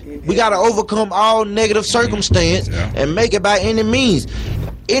 Yeah, we gotta overcome all negative circumstance and make it by any means.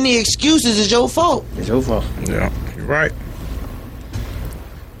 Any excuses is your fault. It's your fault. Yeah, you're right.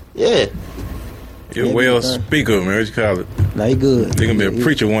 Yeah. You're a well speaker, man. What you call it? Nah, he good. You're gonna be a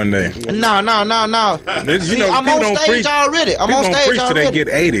preacher one day. No. You know, I'm on stage already. I'm on stage preach till they already. get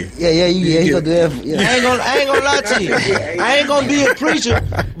 80. Yeah, you gonna do that. Yeah. I ain't gonna lie to you. I ain't gonna be a preacher,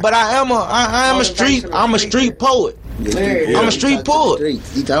 but I am a street poet. I'm a street poet.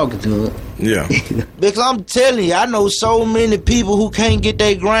 He talking to it. Yeah. Because I'm telling you, I know so many people who can't get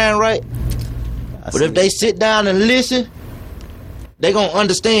their grind right. But if they sit down and listen, they gonna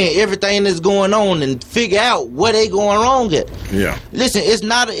understand everything that's going on and figure out where they going wrong at. Yeah. Listen, it's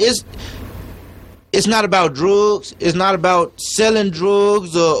not about drugs. It's not about selling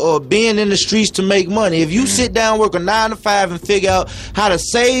drugs or being in the streets to make money. If you sit down, work a 9 to 5 and figure out how to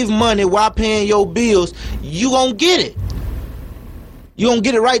save money while paying your bills, you gonna get it. You gonna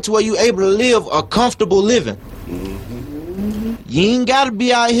get it right to where you able to live a comfortable living. You ain't gotta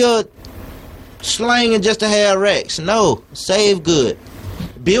be out here slanging just to have racks. No, save good.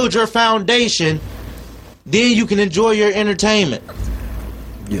 Build your foundation, then you can enjoy your entertainment.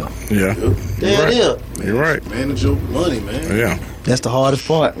 Yeah. There it is. You're right. Manage your money, man. Yeah. That's the hardest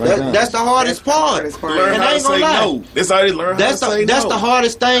part. Right now. That's the hardest part. Learn And how I to ain't gonna say lie. no. That's how they learn how to say no. That's the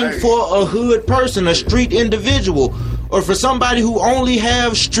hardest thing for a hood person, a street individual, or for somebody who only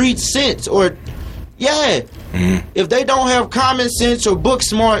have street sense. Or, if they don't have common sense or book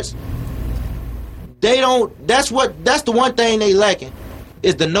smarts, they don't. That's the one thing they lacking,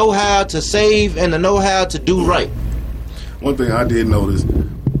 is the know-how to save and the know-how to do right. One thing I did notice,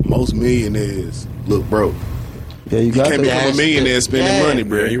 most millionaires look broke. Yeah, you can't become a millionaire spending money,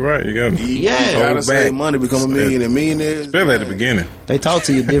 bro. Yeah, you're right. You got You gotta save money, become a millionaire. Especially at the beginning. They talk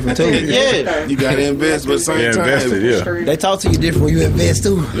to you different too. Yeah. You gotta invest, but at the same time, invested, They talk to you different when you invest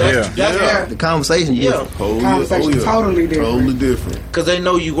too. Yeah. The conversation, Conversation totally different. Totally different. Cause they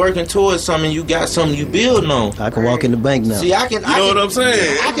know you working towards something, you got something you building on. I can walk in the bank now. See, I can. You know what I'm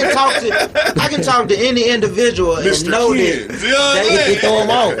saying? I can talk to any individual and Mr. know Ken. that You know what I'm saying? It throw them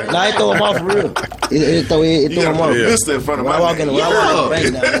off. Nah, it throw them off for real. It throw them off. Mr. in front of When I my walk in the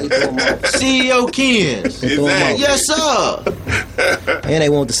bank now, it throw them off. CEO Kens. It throw them off. Yes, sir. And they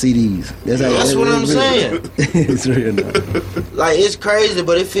want the CDs. That's what I'm saying. It's real now. Like, it's crazy,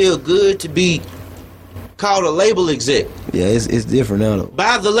 but it feels good to be called a label exec. Yeah, it's different now though.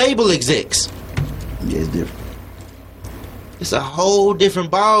 By the label execs. Yeah, it's different. It's a whole different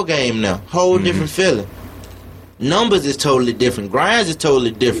ball game now. Whole different feeling. Numbers is totally different. Grinds is totally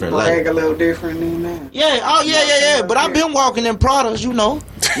different. Brag a little different than that. Yeah, But I've been walking in products, you know.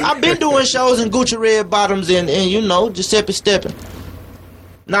 I've been doing shows in Gucci Red Bottoms and you know, Giuseppe Steppin'.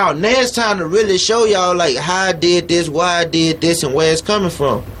 Now it's time to really show y'all like how I did this, why I did this, and where it's coming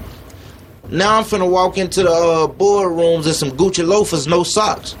from. Now I'm finna walk into the boardrooms and some Gucci loafers, no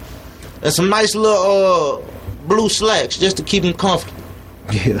socks, and some nice little blue slacks just to keep them comfortable.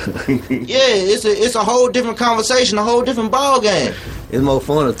 It's a whole different conversation, a whole different ball game. It's more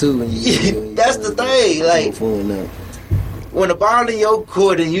fun too. When you that's the thing. Like when the ball in your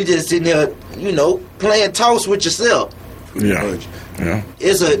court and you just sitting there, you know, playing toss with yourself. Yeah.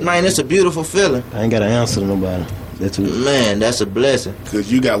 It's a beautiful feeling. I ain't got to answer to nobody. That's a blessing.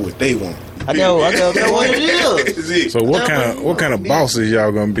 Cause you got what they want. I know what it is. So what kind of bosses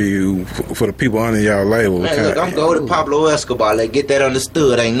y'all gonna be for the people under y'all label? Man, look, I'm going to Pablo Escobar. Like, get that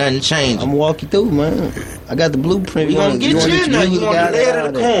understood. Ain't nothing changing. I'm walking through, man. I got the blueprint. We gonna get you in there. You want the lead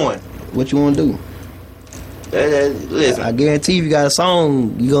of the coin. What you want to do? Listen, I guarantee if you got a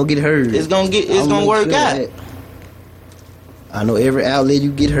song, you gonna get heard. It's gonna work out. I know every outlet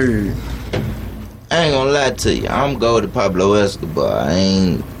you get heard. I ain't gonna lie to you. I'm going to Pablo Escobar.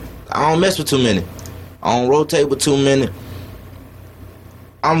 I don't mess with too many. I don't rotate with too many.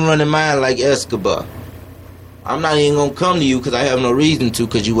 I'm running mine like Escobar. I'm not even gonna come to you because I have no reason to,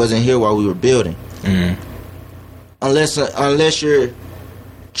 because you wasn't here while we were building. Mm-hmm. Unless you're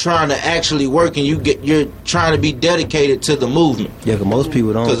trying to actually work and you're trying to be dedicated to the movement. Yeah, because most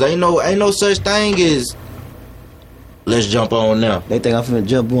people don't. Because ain't no such thing as let's jump on now. They think I'm finna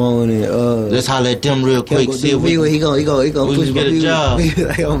jump on and let's holler at them real quick. See if he gonna push get a job. He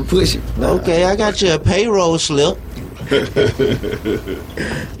gonna push it. Nah. Okay, I got you a payroll slip.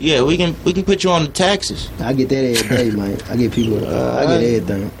 Yeah, we can put you on the taxes. I get that every day, man. I get people. I get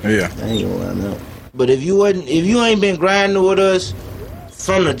everything. Yeah, I ain't gonna lie now. But if you ain't been grinding with us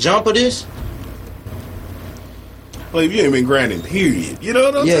from the jump of this. Well, if you ain't been grinding, period. You know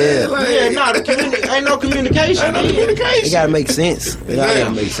what I'm saying? Like, ain't no communication. Ain't no communication. It gotta make sense. It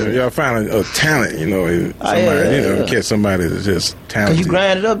gotta make sense. Y'all find a talent, you know, somebody, catch somebody that's just talented. Cause you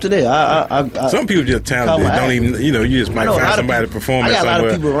grind it up today. Some people just talented. Don't even, you know, you just might find somebody to perform it somewhere. I got a lot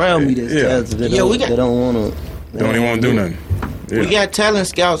of people around me that's talented. They don't want to. Don't even want to do nothing. Yeah. We got talent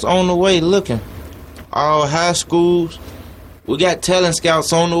scouts on the way looking. All high schools. We got talent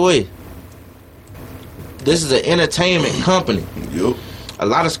scouts on the way. This is an entertainment company. Yep. A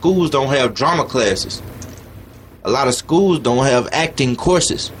lot of schools don't have drama classes. A lot of schools don't have acting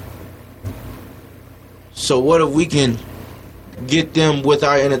courses. So what if we can get them with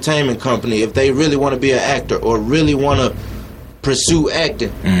our entertainment company if they really want to be an actor or really want to pursue acting?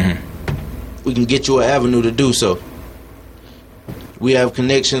 Mm-hmm. We can get you an avenue to do so. We have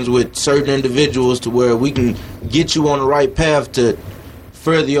connections with certain individuals to where we can get you on the right path to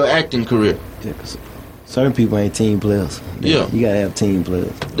further your acting career. Yeah, certain people ain't team players. Yeah, you gotta have team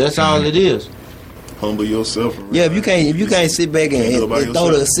players. That's all it is. Humble yourself. Yeah, if you can't sit back and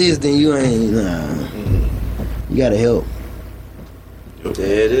throw the assist, then you ain't. You gotta help.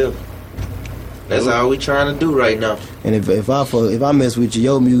 There it is. That's all we trying to do right now. And if I mess with you,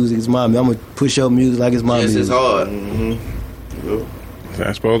 your music is my. I'm gonna push your music like it's my music. Yes, it's hard. Mm-hmm. Yep.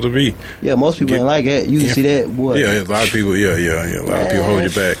 That's supposed to be. Yeah, most people ain't like that. You can see that, boy. Yeah, a lot of people. Yeah. A lot of people hold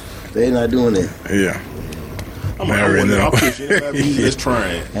you back. They're not doing that. Yeah. I'm pushing anybody that's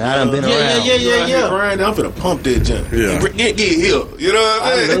trying. And I done been around. Yeah. Grind, I'm finna pump that junk. Yeah. Get here. You know what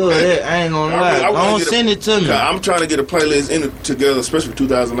I'm saying? I love that. I ain't gonna lie. Don't send it to me. I'm trying to get a playlist together, especially for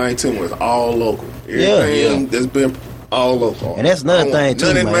 2019, where it's all local. Everything that's been all local. And that's another thing too,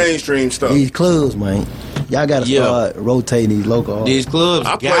 none man. None mainstream stuff. These clubs, man. Y'all gotta start rotating these local artists. These clubs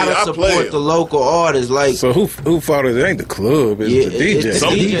gotta support the local artists. Like, so who fought it? It ain't the club, it's the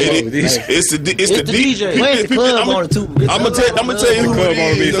DJ. It's the DJ. Where's the club on it too? I'm gonna tell you who it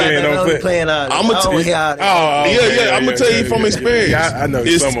is. I'm gonna tell you from experience. I know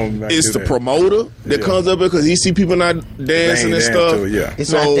some of them. It's the promoter that comes up because he see people not dancing and stuff.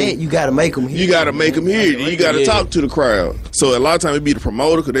 It's not that you gotta make them hear. You gotta make them hear. You gotta talk to the crowd. So a lot of times it be the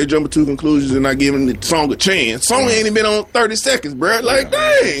promoter because they jump to conclusions and not giving the song a chance. Song ain't even been on 30 seconds, bro. Like,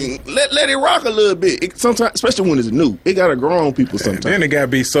 dang, let it rock a little bit. Sometimes, especially when it's new, it gotta grow on people sometimes. Then it gotta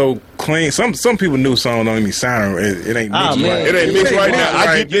be so clean. Some people new songs don't even sound. It ain't mixed right. It ain't mixed right now.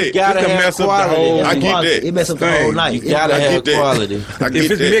 I get that. You gotta have quality. I get that. It mess up the whole night. You gotta have quality.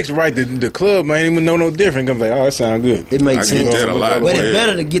 If it's mixed right, the club might even know no different. Comes like, oh, it sound good. It makes sense. That a lot. But it's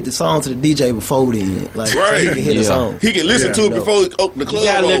better to get the song to the DJ before then. Like, so he can hear the song. He can listen to it before the club. You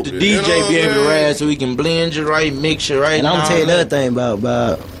gotta let the DJ be able to ride so he can blend you right, mix you right. And I'm gonna tell you another thing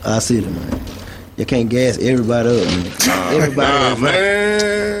about our city, man. You can't gas everybody up,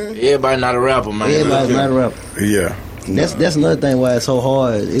 man. Everybody not a rapper, man. Everybody's not a rapper. Yeah. That's another thing why it's so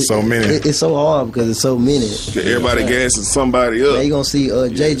hard. So many. It's so hard because it's so many. Everybody gassing somebody up. Man, you gonna see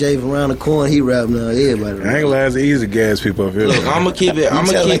JJ from around the corner. He rap now. Everybody. I ain't gonna lie, it's easy to gas people up here. Look, I'm gonna keep it.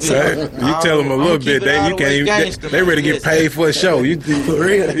 You tell them a little bit. You can't even. They ready to get paid for a show. You for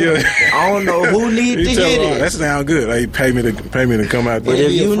real? I don't know who need to hit it. That sound good. Like pay me to come out there. But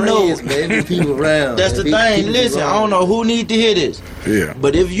if you know, people around. That's the thing. Listen, I don't know who need to hear this. Yeah.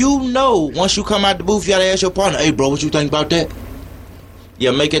 But if you know, once you come out the booth, you gotta ask your partner, "Hey, bro, what you think about that?"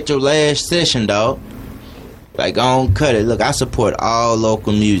 Yeah, make it your last session, dog. Like, I don't cut it. Look, I support all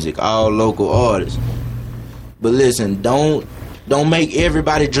local music, all local artists. But listen, don't make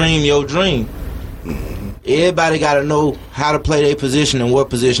everybody dream your dream. Everybody got to know how to play their position and what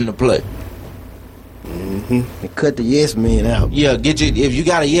position to play. And cut the yes man out. Yeah, if you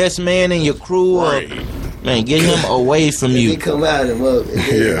got a yes man in your crew, man, get him away from you. He come out and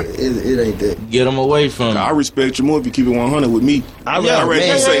it ain't that. Get him away from you. I respect you more if you keep it 100 with me. I'd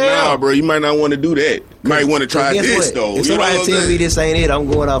rather say, nah, bro, you might not want to do that. You might want to try this, though. If somebody tell me this ain't it, I'm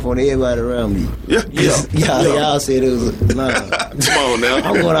going off on everybody around me. Y'all said it was, nah. Come on now.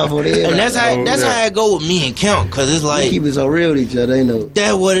 I'm going off on everybody. And that's how it go with me and Count, because it's like, we keep it so real to each other, they know.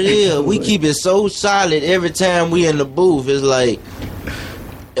 That's what it is. We keep it so solid every time we in the booth. It's like,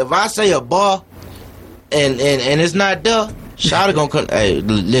 if I say a bar, and it's not there, Shawty gonna come. Hey,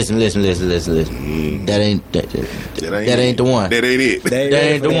 listen. That ain't the one. That ain't it. That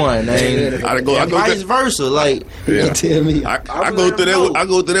ain't the one. I go vice versa. Like, tell me. I go through that. I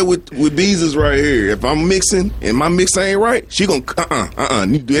go through that with Beezus right here. If I'm mixing and my mix ain't right, she gonna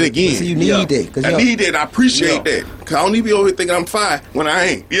need to do it again. So you need that. I need that. I appreciate that. Cause I don't need to be over here thinking I'm fine when I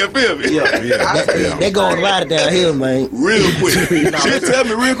ain't. You feel me? They going right down here, man. Real quick. She'll tell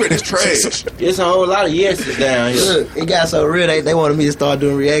me real quick. It's trash. It's a whole lot of yeses down here. Look, it got so real. They wanted me to start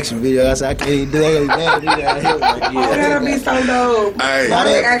doing reaction videos. I said I can't even do that. That'll be so dope. My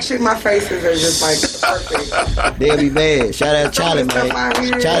reaction, my faces are just like perfect. They'll be bad. Shout out Charlie,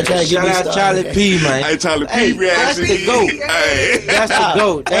 man. Shout out Charlie P, man. Hey, Charlie P reaction. That's the GOAT. That's the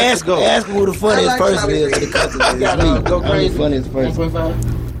GOAT. That's GOAT. Ask me who the funniest person is in the country. Go crazy. I'm the funniest person.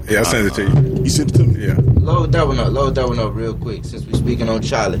 1.5? Yeah, I sent it to you. You sent it to me? Yeah. Load that one up real quick since we speaking on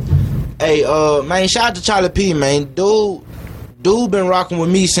Charlie. Hey, man, shout out to Charlie P, man. Dude been rocking with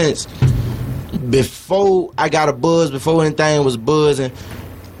me since before I got a buzz, before anything was buzzing.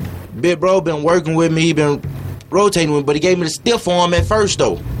 Big bro been working with me, he been rotating with me, but he gave me the stiff arm at first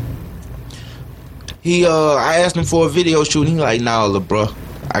though. I asked him for a video shoot, and he like, nah, little bro,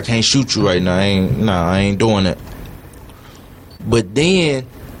 I can't shoot you right now. I ain't doing it. But then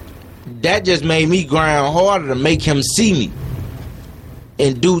that just made me grind harder to make him see me.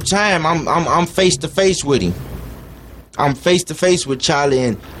 In due time, I'm face to face with him. I'm face to face with Charlie,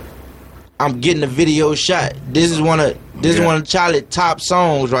 and I'm getting a video shot. This is one of Charlie's top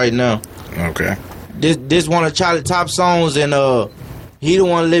songs right now. Okay. This one of Charlie's top songs, and he the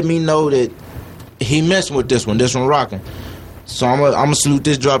one let me know that he messing with this one. This one rocking. So I'm gonna salute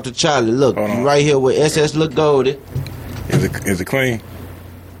this drop to Charlie. Look, you right here with SS Look Goldie. Is it clean?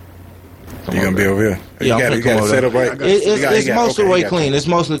 You gonna be over here? Yeah, you got it set up right. It's mostly way clean. It's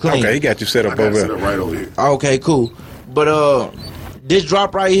mostly clean. Okay, he got you set up over there. Right over here. Okay, cool. But this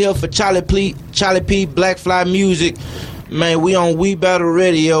drop right here for Charlie P, Black Fly Music, man. We on We Battle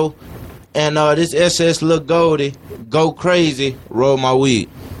Radio, and this SS Look Goldie, Go Crazy, Roll My Weed.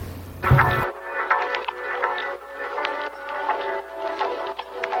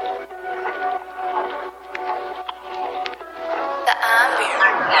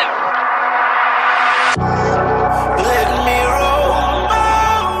 The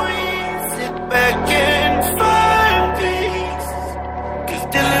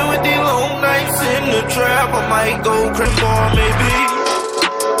might go crazy or maybe.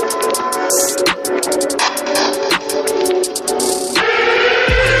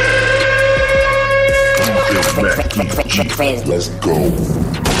 Let's go.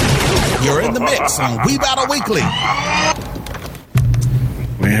 You're in the mix on We Battle Weekly.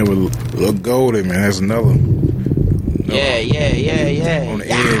 Man, with Lil Goldie, man, that's another. Yeah. On the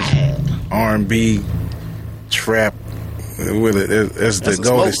edge, R&B, trap. With it, that's the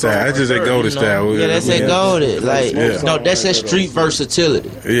Goldie style. That's just that Goldie style. Yeah, that's that Goldie. Like, no, that's that street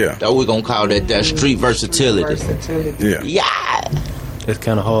versatility. Yeah, that we gonna call that street versatility. Yeah. It's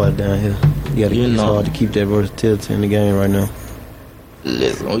kind of hard down here. It's hard to keep that versatility in the game right now.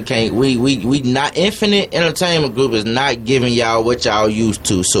 Listen, we can't. We not Infinite Entertainment Group is not giving y'all what y'all used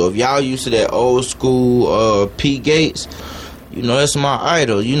to. So if y'all used to that old school P Gates, that's my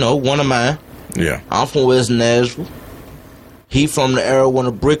idol. One of mine. Yeah, I'm from West Nashville. He from the era when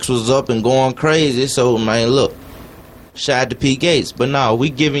the bricks was up and going crazy. So man, look, shout out to P Gates. But now we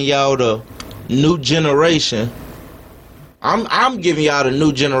giving y'all the new generation. I'm giving y'all the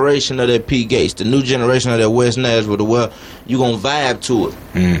new generation of that P Gates, the new generation of that West Nashville, where you gonna vibe to it,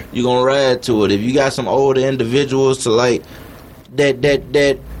 you gonna ride to it. If you got some older individuals to like that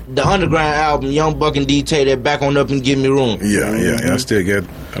the Underground album, Young Buck and D-Tay, that Back on Up and Give Me Room. Yeah. I still got.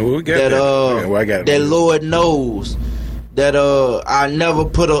 We got that. I got that. Lord knows that. I never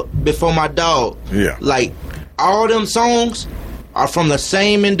put up before my dog. Yeah. Like all them songs are from the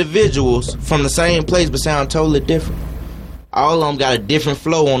same individuals from the same place, but sound totally different. All of them got a different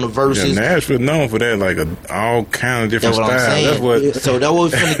flow on the verses. Yeah, Nashville known for that, like all kind of different styles. So that's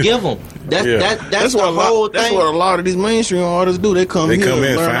what we finna give them. That's what whole thing. That's what a lot of these mainstream artists do. They come here and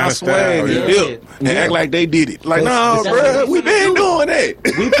learn our swag and act like they did it. Like, no, bro, we been doing that.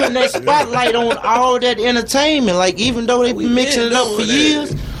 We putting that spotlight on all that entertainment. Like, even though they been mixing it up for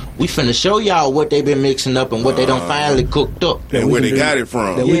years, we finna show y'all what they been mixing up and what they done finally cooked up. And where they got it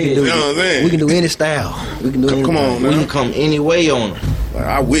from. You know what I'm saying? We can do any style. We can do anything. Come on, man. We can come any way on it. Like,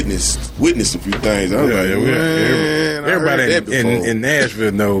 I witnessed a few things. I was everybody in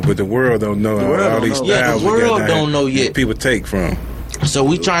Nashville know, but the world don't know all these styles. Yeah, the world don't know yet. People take from. So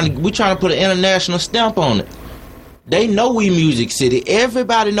we trying to put an international stamp on it. They know we Music City.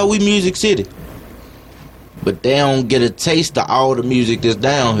 Everybody know we Music City. But they don't get a taste of all the music that's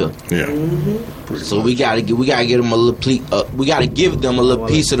down here. Yeah. So we gotta give them a little. We gotta give them a little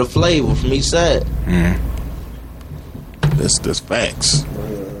piece of the flavor from each side. That's facts.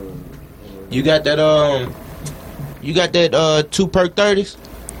 You got that. You got that 2 perk 30s.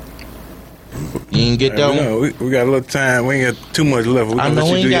 You didn't get that one? No, we got a little time. We ain't got too much left. We're going to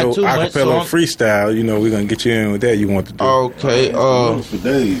let you do your acapella freestyle. We're going to get you in with that you want to do. Okay. We're going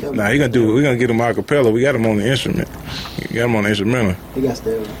to get them acapella. We got them on the instrument. You got them on the instrumental. He got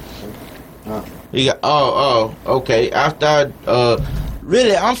stereo. You got, okay. After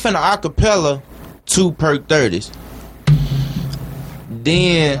really, I'm finna acapella 2 perk 30s.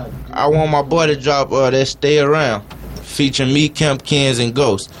 Then I want my boy to drop that Stay Around, featuring me, Kemp, Kens, and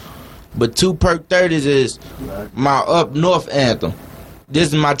Ghost. But 2 perk 30s is my Up North anthem. This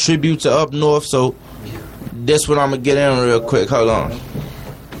is my tribute to Up North, so that's what I'm gonna get in real quick. Hold on.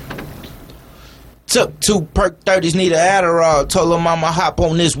 Took 2 perk 30s, need an Adderall. Told her mama hop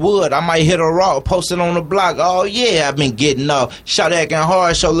on this wood. I might hit her raw. Posted on the block. Oh yeah, I've been getting off. Shout acting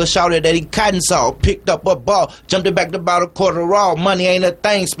hard. Shouted that he cotton saw. Picked up a ball. Jumped it back to about a quarter raw. Money ain't a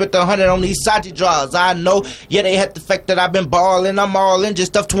thing. Spent 100 on these Sachi draws. I know. Yeah, they had the fact that I've been balling. I'm all in.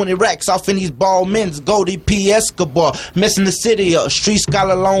 Just stuffed 20 racks off in these ball men's. Goldie P. Escobar. Messing the city up. Street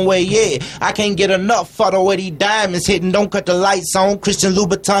scholar long way. Yeah, I can't get enough for the way these diamonds hitting. Don't cut the lights on. Christian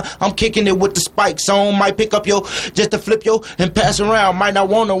Louboutin. I'm kicking it with the spikes on. Might pick up yo, just to flip yo and pass around. Might not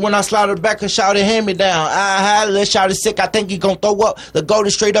want her when I slide her back and shout it, hand me down. Let's shout it sick. I think he gon' throw up. The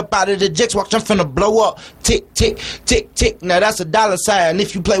Goldie straight up out of the jigs. Watch, I'm finna blow up. Tick, tick, tick, tick. Now that's a dollar sign.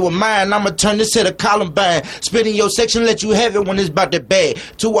 If you play with mine, I'ma turn this to the Columbine. Spit in your section, let you have it when it's about that bad.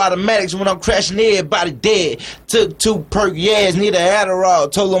 2 automatics when I'm crashing, everybody dead. Took 2 perk, yes, need an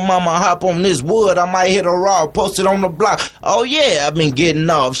Adderall. Told her mama hop on this wood. I might hit her raw. Posted on the block. Oh yeah, I've been getting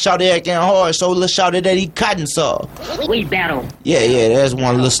off. Shout it acting hard, so let's shout it that he cotton saw. We battle. Yeah, that's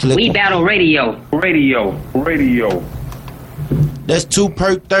one little slip. We battle radio. That's 2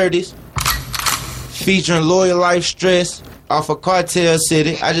 perk 30s featuring Loyal Life Stress off of Cartel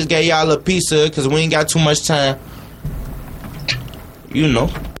City. I just gave y'all a piece of it because we ain't got too much time.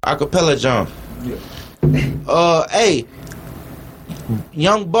 Acapella John. Hey,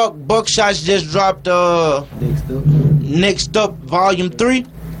 Young Buckshots just dropped Next Up Volume 3.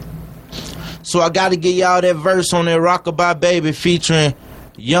 So I gotta get y'all that verse on that Rockabye Baby featuring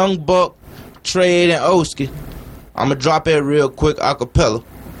Young Buck, Trade, and Oski. I'ma drop it real quick, acapella.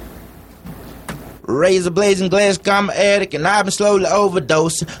 Razor blazing glass, I'm an addict, and I've been slowly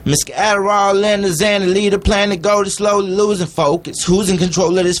overdosing. Mr. Adderall and the Xanny lead the planet, go to slowly losing focus. Who's in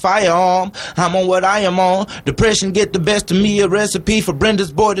control of this firearm? I'm on what I am on. Depression get the best of me, a recipe for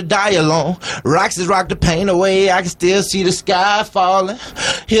Brenda's boy to die alone. Roxas rock the pain away, I can still see the sky falling.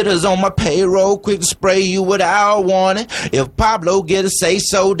 Hitters on my payroll, quick to spray you without warning. If Pablo get a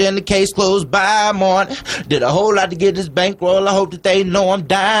say-so, then the case closed by morning. Did a whole lot to get this bankroll, I hope that they know I'm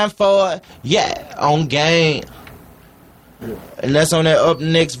dying for it. Yeah. On game. And that's on that Up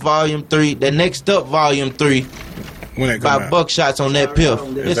Next Volume 3. That Next Up Volume 3. When that by Buckshots on that piff.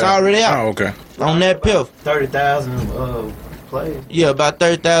 It's already out. Oh, okay. On that piff. 30,000 plays. Yeah, about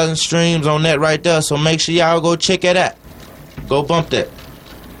 30,000 streams on that right there. So make sure y'all go check it out. Go bump that.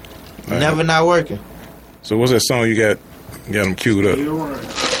 Never not working. So what's that song you got them queued up?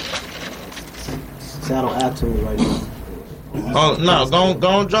 It's out on iTunes right now. Oh no,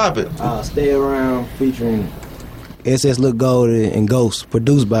 go drop it. Stay Around featuring SS Look Gold and Ghost,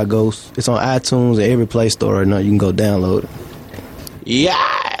 produced by Ghost. It's on iTunes and every Play Store right now. You can go download it. Yeah.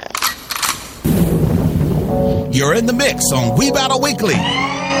 You're in the mix on We Battle Weekly.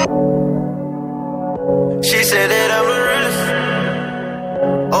 She said that I'm the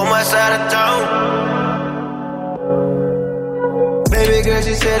realest on my side of town. Baby girl,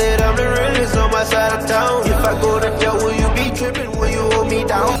 she said that I'm the realest on my side of town. If I go to jail, will you be tripping? Will you hold me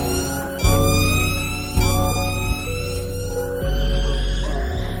down?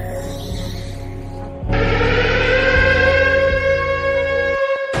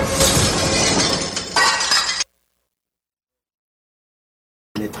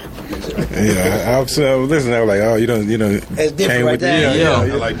 Yeah, I was listening. I was like, oh, you know, it's different right there. Yeah, I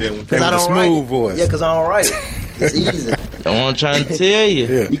like that one. Because I don't smooth voice. Yeah, because I don't write it. It's easy. I'm trying to tell you.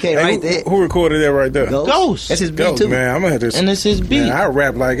 Yeah. You can't write that. Who recorded that right there? Ghost. That's his beat Ghost, too. man. I'm gonna have to. And it's his beat. Man, I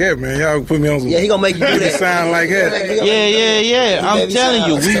rap like that, man. Y'all put me on some. Yeah, he gonna make you do that. Sound like that. Yeah. I'm telling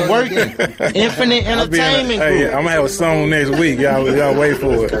you, we working. Infinite Entertainment Group. Hey, I'm gonna have a song next week. Y'all wait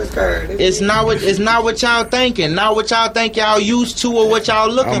for it. It's not what y'all thinking. Not what y'all think y'all used to or what y'all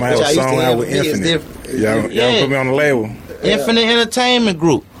looking I'm for. gonna have a song out with Infinite. Y'all put me on the label. Infinite Entertainment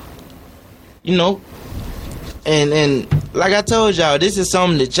Group. You know. And like I told y'all, this is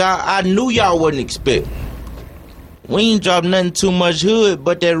something that I knew y'all wouldn't expect. We ain't dropped nothing too much hood,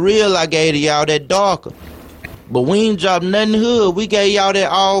 but that real I gave to y'all, that darker. But we ain't dropped nothing hood. We gave y'all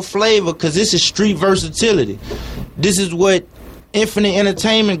that all flavor, because this is street versatility. This is what Infinite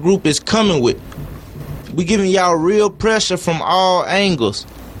Entertainment Group is coming with. We giving y'all real pressure from all angles.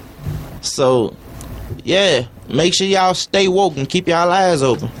 So, yeah, make sure y'all stay woke and keep y'all eyes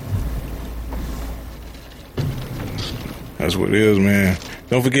open. That's what it is, man.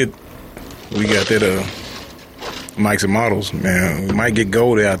 Don't forget, we got that Mikes and Models, man. We might get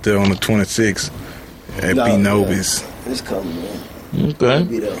Goldie out there on the 26th at B Novis. It's coming, man.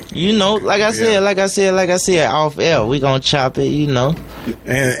 Okay. You know, like I said, off air, we gonna chop it, you know.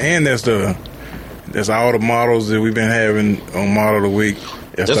 And that's all the models that we've been having on Model of the Week.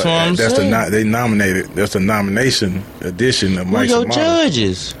 That's what I'm saying. They nominated. That's the nomination edition of Mikes and Models. Who your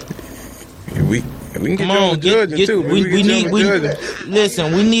judges? We can get judging too.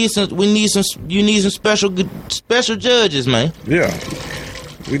 Listen, you need some special judges, man. Yeah.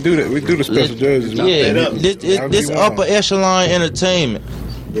 We do that. We do the special judges. Yeah, this upper echelon entertainment.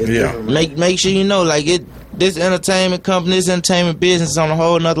 Yeah. Make sure you know, like this entertainment company, this entertainment business is on a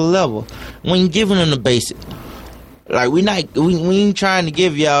whole nother level. We ain't giving them the basic. Like we ain't trying to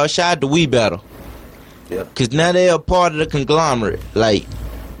give y'all a shot to We Battle. Yeah. Cause now they're a part of the conglomerate. Like,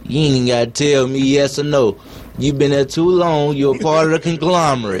 you ain't even gotta tell me yes or no. You've been there too long. You're a part of the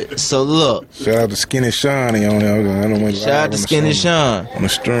conglomerate. So look. Shout out to Skinny Shawnee on there. Shout out to Skinny Sean on the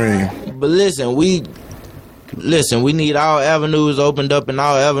stream. But listen, we need all avenues opened up and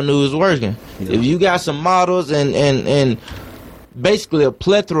all avenues working. Yeah. If you got some models and basically a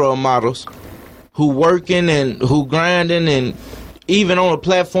plethora of models who working and who grinding and even on a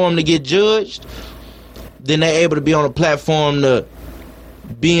platform to get judged, then they're able to be on a platform to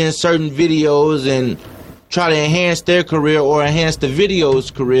be in certain videos and try to enhance their career or enhance the video's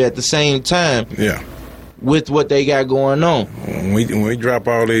career at the same time. Yeah. With what they got going on. When we drop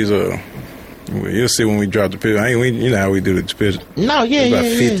all these, you'll see when we drop the picture. You know how we do the picture. No, yeah, about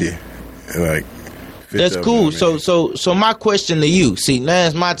 50. Yeah. Like 50. That's cool. So my question to you. See, now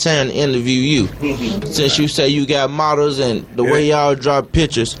it's my turn to interview you. Since you say you got models and the way y'all drop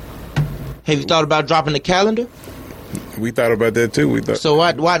pictures, have you thought about dropping the calendar? We thought about that too. So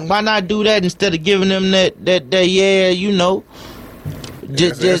why not do that instead of giving them that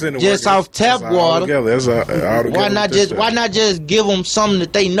just off tap water. That's all together. Why not just give them something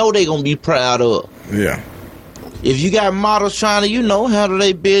that they know they gonna be proud of? Yeah. If you got models trying to, handle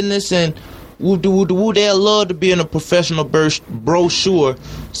their business and woo, they'll love to be in a professional brochure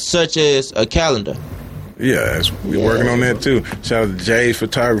such as a calendar. Yeah, we're working on that too. Shout out to Jay's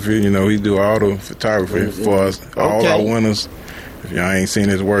Photography. He do all the photography for us, all our winners. If y'all ain't seen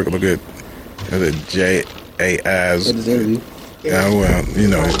his work, look at JAI's. Yeah, well,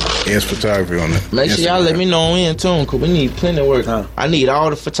 it's photography on it. Make sure y'all let me know in tune, because we need plenty of work. I need all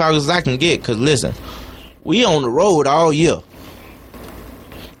the photographers I can get, because listen, we on the road all year.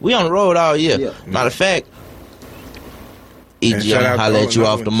 Yeah. Matter of fact, EG, I'm gonna holler at you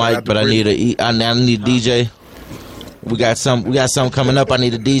off the mic, but I need a DJ. We got something coming up. I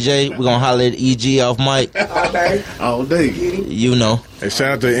need a DJ. We're gonna holler at EG off mic. All day. Hey,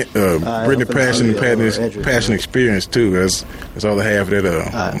 shout out to Brittany Passion and Passion Experience too. That's all they have that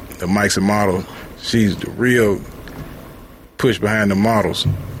the Mike's a model. She's the real push behind the models.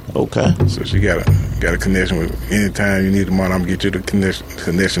 Okay. So she got a connection with anytime you need a model, I'm gonna get you the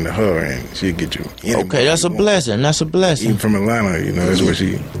connection to her, and she'll get you. Okay, that's a blessing. That's a blessing. Even from Atlanta, that's where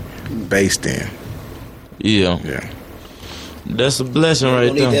she based in. Yeah. That's a blessing right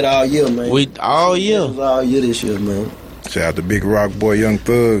there. We need that all year, man. All year. All year this year, man. Shout out to Big Rock Boy, Young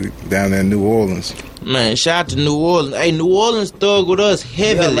Thug down there in New Orleans. Man, shout out to New Orleans. Hey, New Orleans thug with us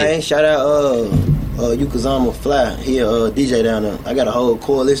heavily. Yeah, man. Shout out Yukazama Fly. He a DJ down there. I got a whole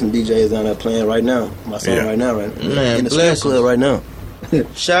coalition of DJs down there playing right now. My song right now, right? Man, in the strip club right now.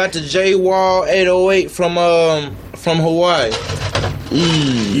 Shout out to J Wall 808 from Hawaii.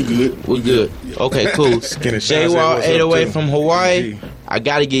 You good? We good. Okay, cool. J Wall 808 from Hawaii. I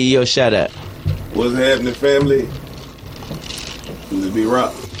gotta give you a shout out. What's happening, family? This is Big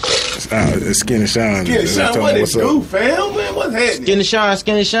Rock. Skinny Sean. Skinny Sean, what it do, fam? Man, what's happening?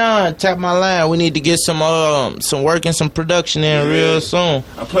 Skinny Sean, tap my line. We need to get some work and some production in real soon.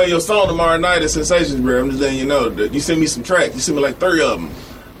 I'm playing your song tomorrow night at Sensations, bro. I'm just letting you know. You send me some tracks. You send me like 3 of them.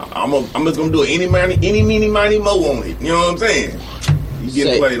 I'm just gonna do any meeny, miny, mo on it. You know what I'm saying? You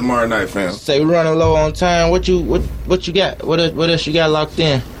get to play tomorrow night, fam. Say we're running low on time. What you got? What else you got locked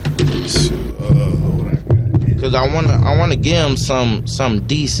in? Cause I wanna give him some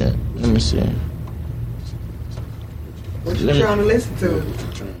decent. Let me see. What you trying to listen to?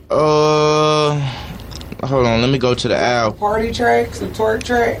 Hold on. Let me go to the album. Party tracks, some twerk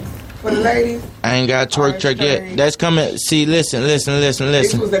tracks for the ladies. I ain't got a twerk track yet. That's coming. See, listen. This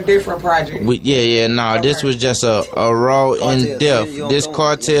was a different project. This was just a raw in depth. This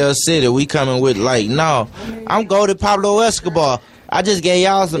Cartel City, we coming with I'm going to Pablo Escobar. I just gave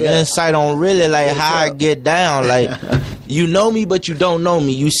y'all some insight on really how I get down. You know me, but you don't know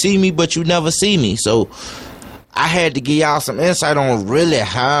me. You see me, but you never see me. So I had to give y'all some insight on really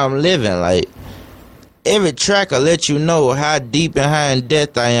how I'm living. Every track will let you know how deep and how in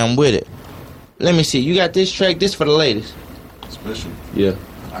depth I am with it. Let me see. You got this track? This for the ladies. Special? Yeah.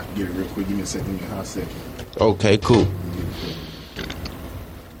 I can get it real quick. Give me a second. Give me a second. Okay, cool.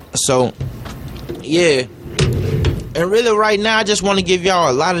 So, yeah. And really right now, I just want to give y'all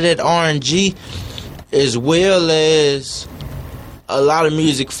a lot of that R&G as well as a lot of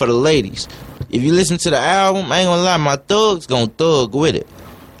music for the ladies. If you listen to the album, I ain't gonna lie, my thug's gonna thug with it.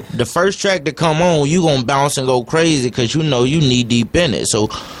 The first track that come on, you gonna bounce and go crazy because you know you knee deep in it. So,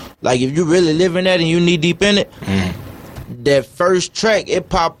 if you really living that and you knee deep in it, that first track, it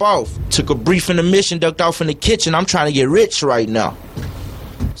pop off. Took a brief intermission, ducked off in the kitchen. I'm trying to get rich right now.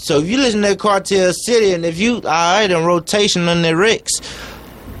 So if you listen to Cartel City and if you in rotation on the Rex,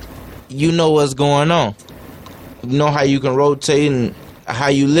 you know what's going on. You know how you can rotate and how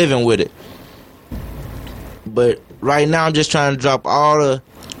you living with it. But right now I'm just trying to drop all the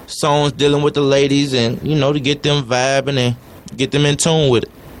songs dealing with the ladies and, to get them vibing and get them in tune with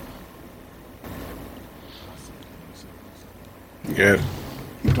it.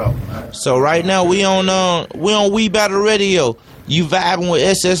 Yeah. So right now we on We Battle Radio. You vibing with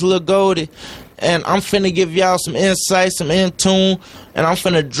SS Lil Goldie, and I'm finna give y'all some insight, some in tune, and I'm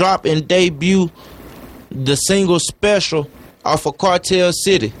finna drop and debut the single Special off of Cartel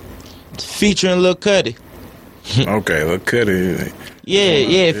City, featuring Lil Cuddy. Okay, Lil Cuddy.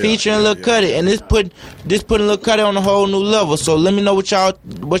 Yeah, featuring Lil Cuddy, and this putting Lil Cuddy on a whole new level. So let me know what y'all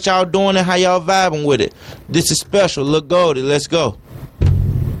doing and how y'all vibing with it. This is Special, Lil Goldie. Let's go.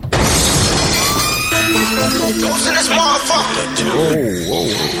 Who's in this motherfucker? Whoa.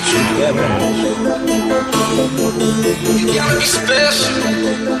 You gotta be special.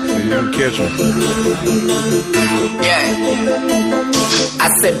 Young catch them. Yeah. I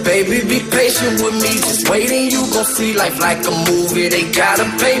said, baby, be patient with me. Just wait and you gon' see life like a movie. They gotta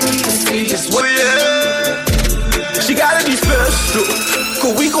pay me to see. Just wait. Yeah. She gotta be special.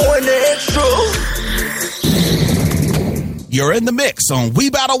 Cause we going the extra. You're in the mix on We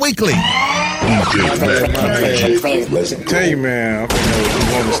Battle Weekly. Tell you, man, I'm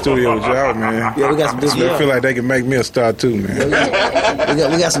going to the studio with y'all, man. Yeah, we got some good I feel like they can make me a star too, man.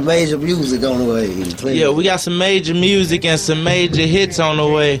 We got some major music on the way. Yeah, we got some major music and some major hits on the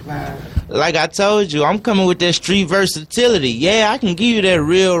way. Like I told you, I'm coming with that street versatility. Yeah, I can give you that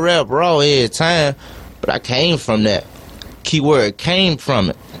real rap raw every time, but I came from that. Keyword, came from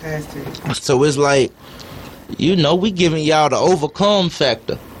it. So it's like, you know, we giving y'all the overcome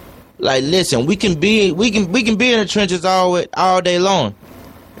factor. Like, listen, we can be in the trenches all day long.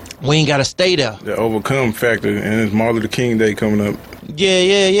 We ain't gotta stay there. The overcome factor, and it's Martin Luther King Day coming up.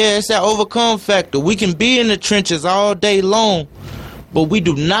 Yeah. It's that overcome factor. We can be in the trenches all day long, but we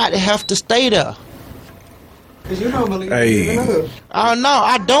do not have to stay there. Cause you don't believe Hey. Oh no,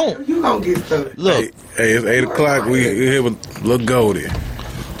 I don't. You gonna get stuck. Look, Hey, it's 8 o'clock. We here with Lil Goldie.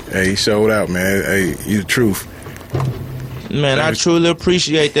 Hey, he showed out, man. Hey, you the truth. man, I truly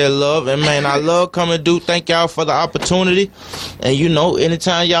appreciate that love, and man, I love coming to thank y'all for the opportunity. And you know,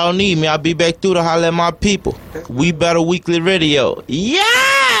 anytime y'all need me, I'll be back through to holler at my people. We Battle Weekly Radio.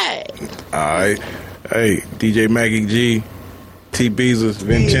 Yeah! Alright. Hey, DJ Maggie G, T Beezers,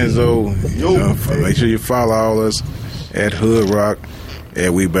 Vincenzo. Make sure you follow all us at Hood Rock,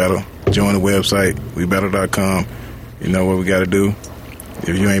 at We Battle. Join the website, webattle.com. You know what we got to do.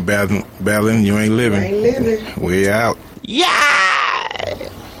 If you ain't battling, you ain't living. We out. Yeah!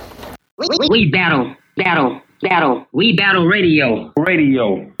 We battle. We battle radio.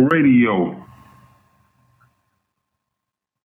 Radio.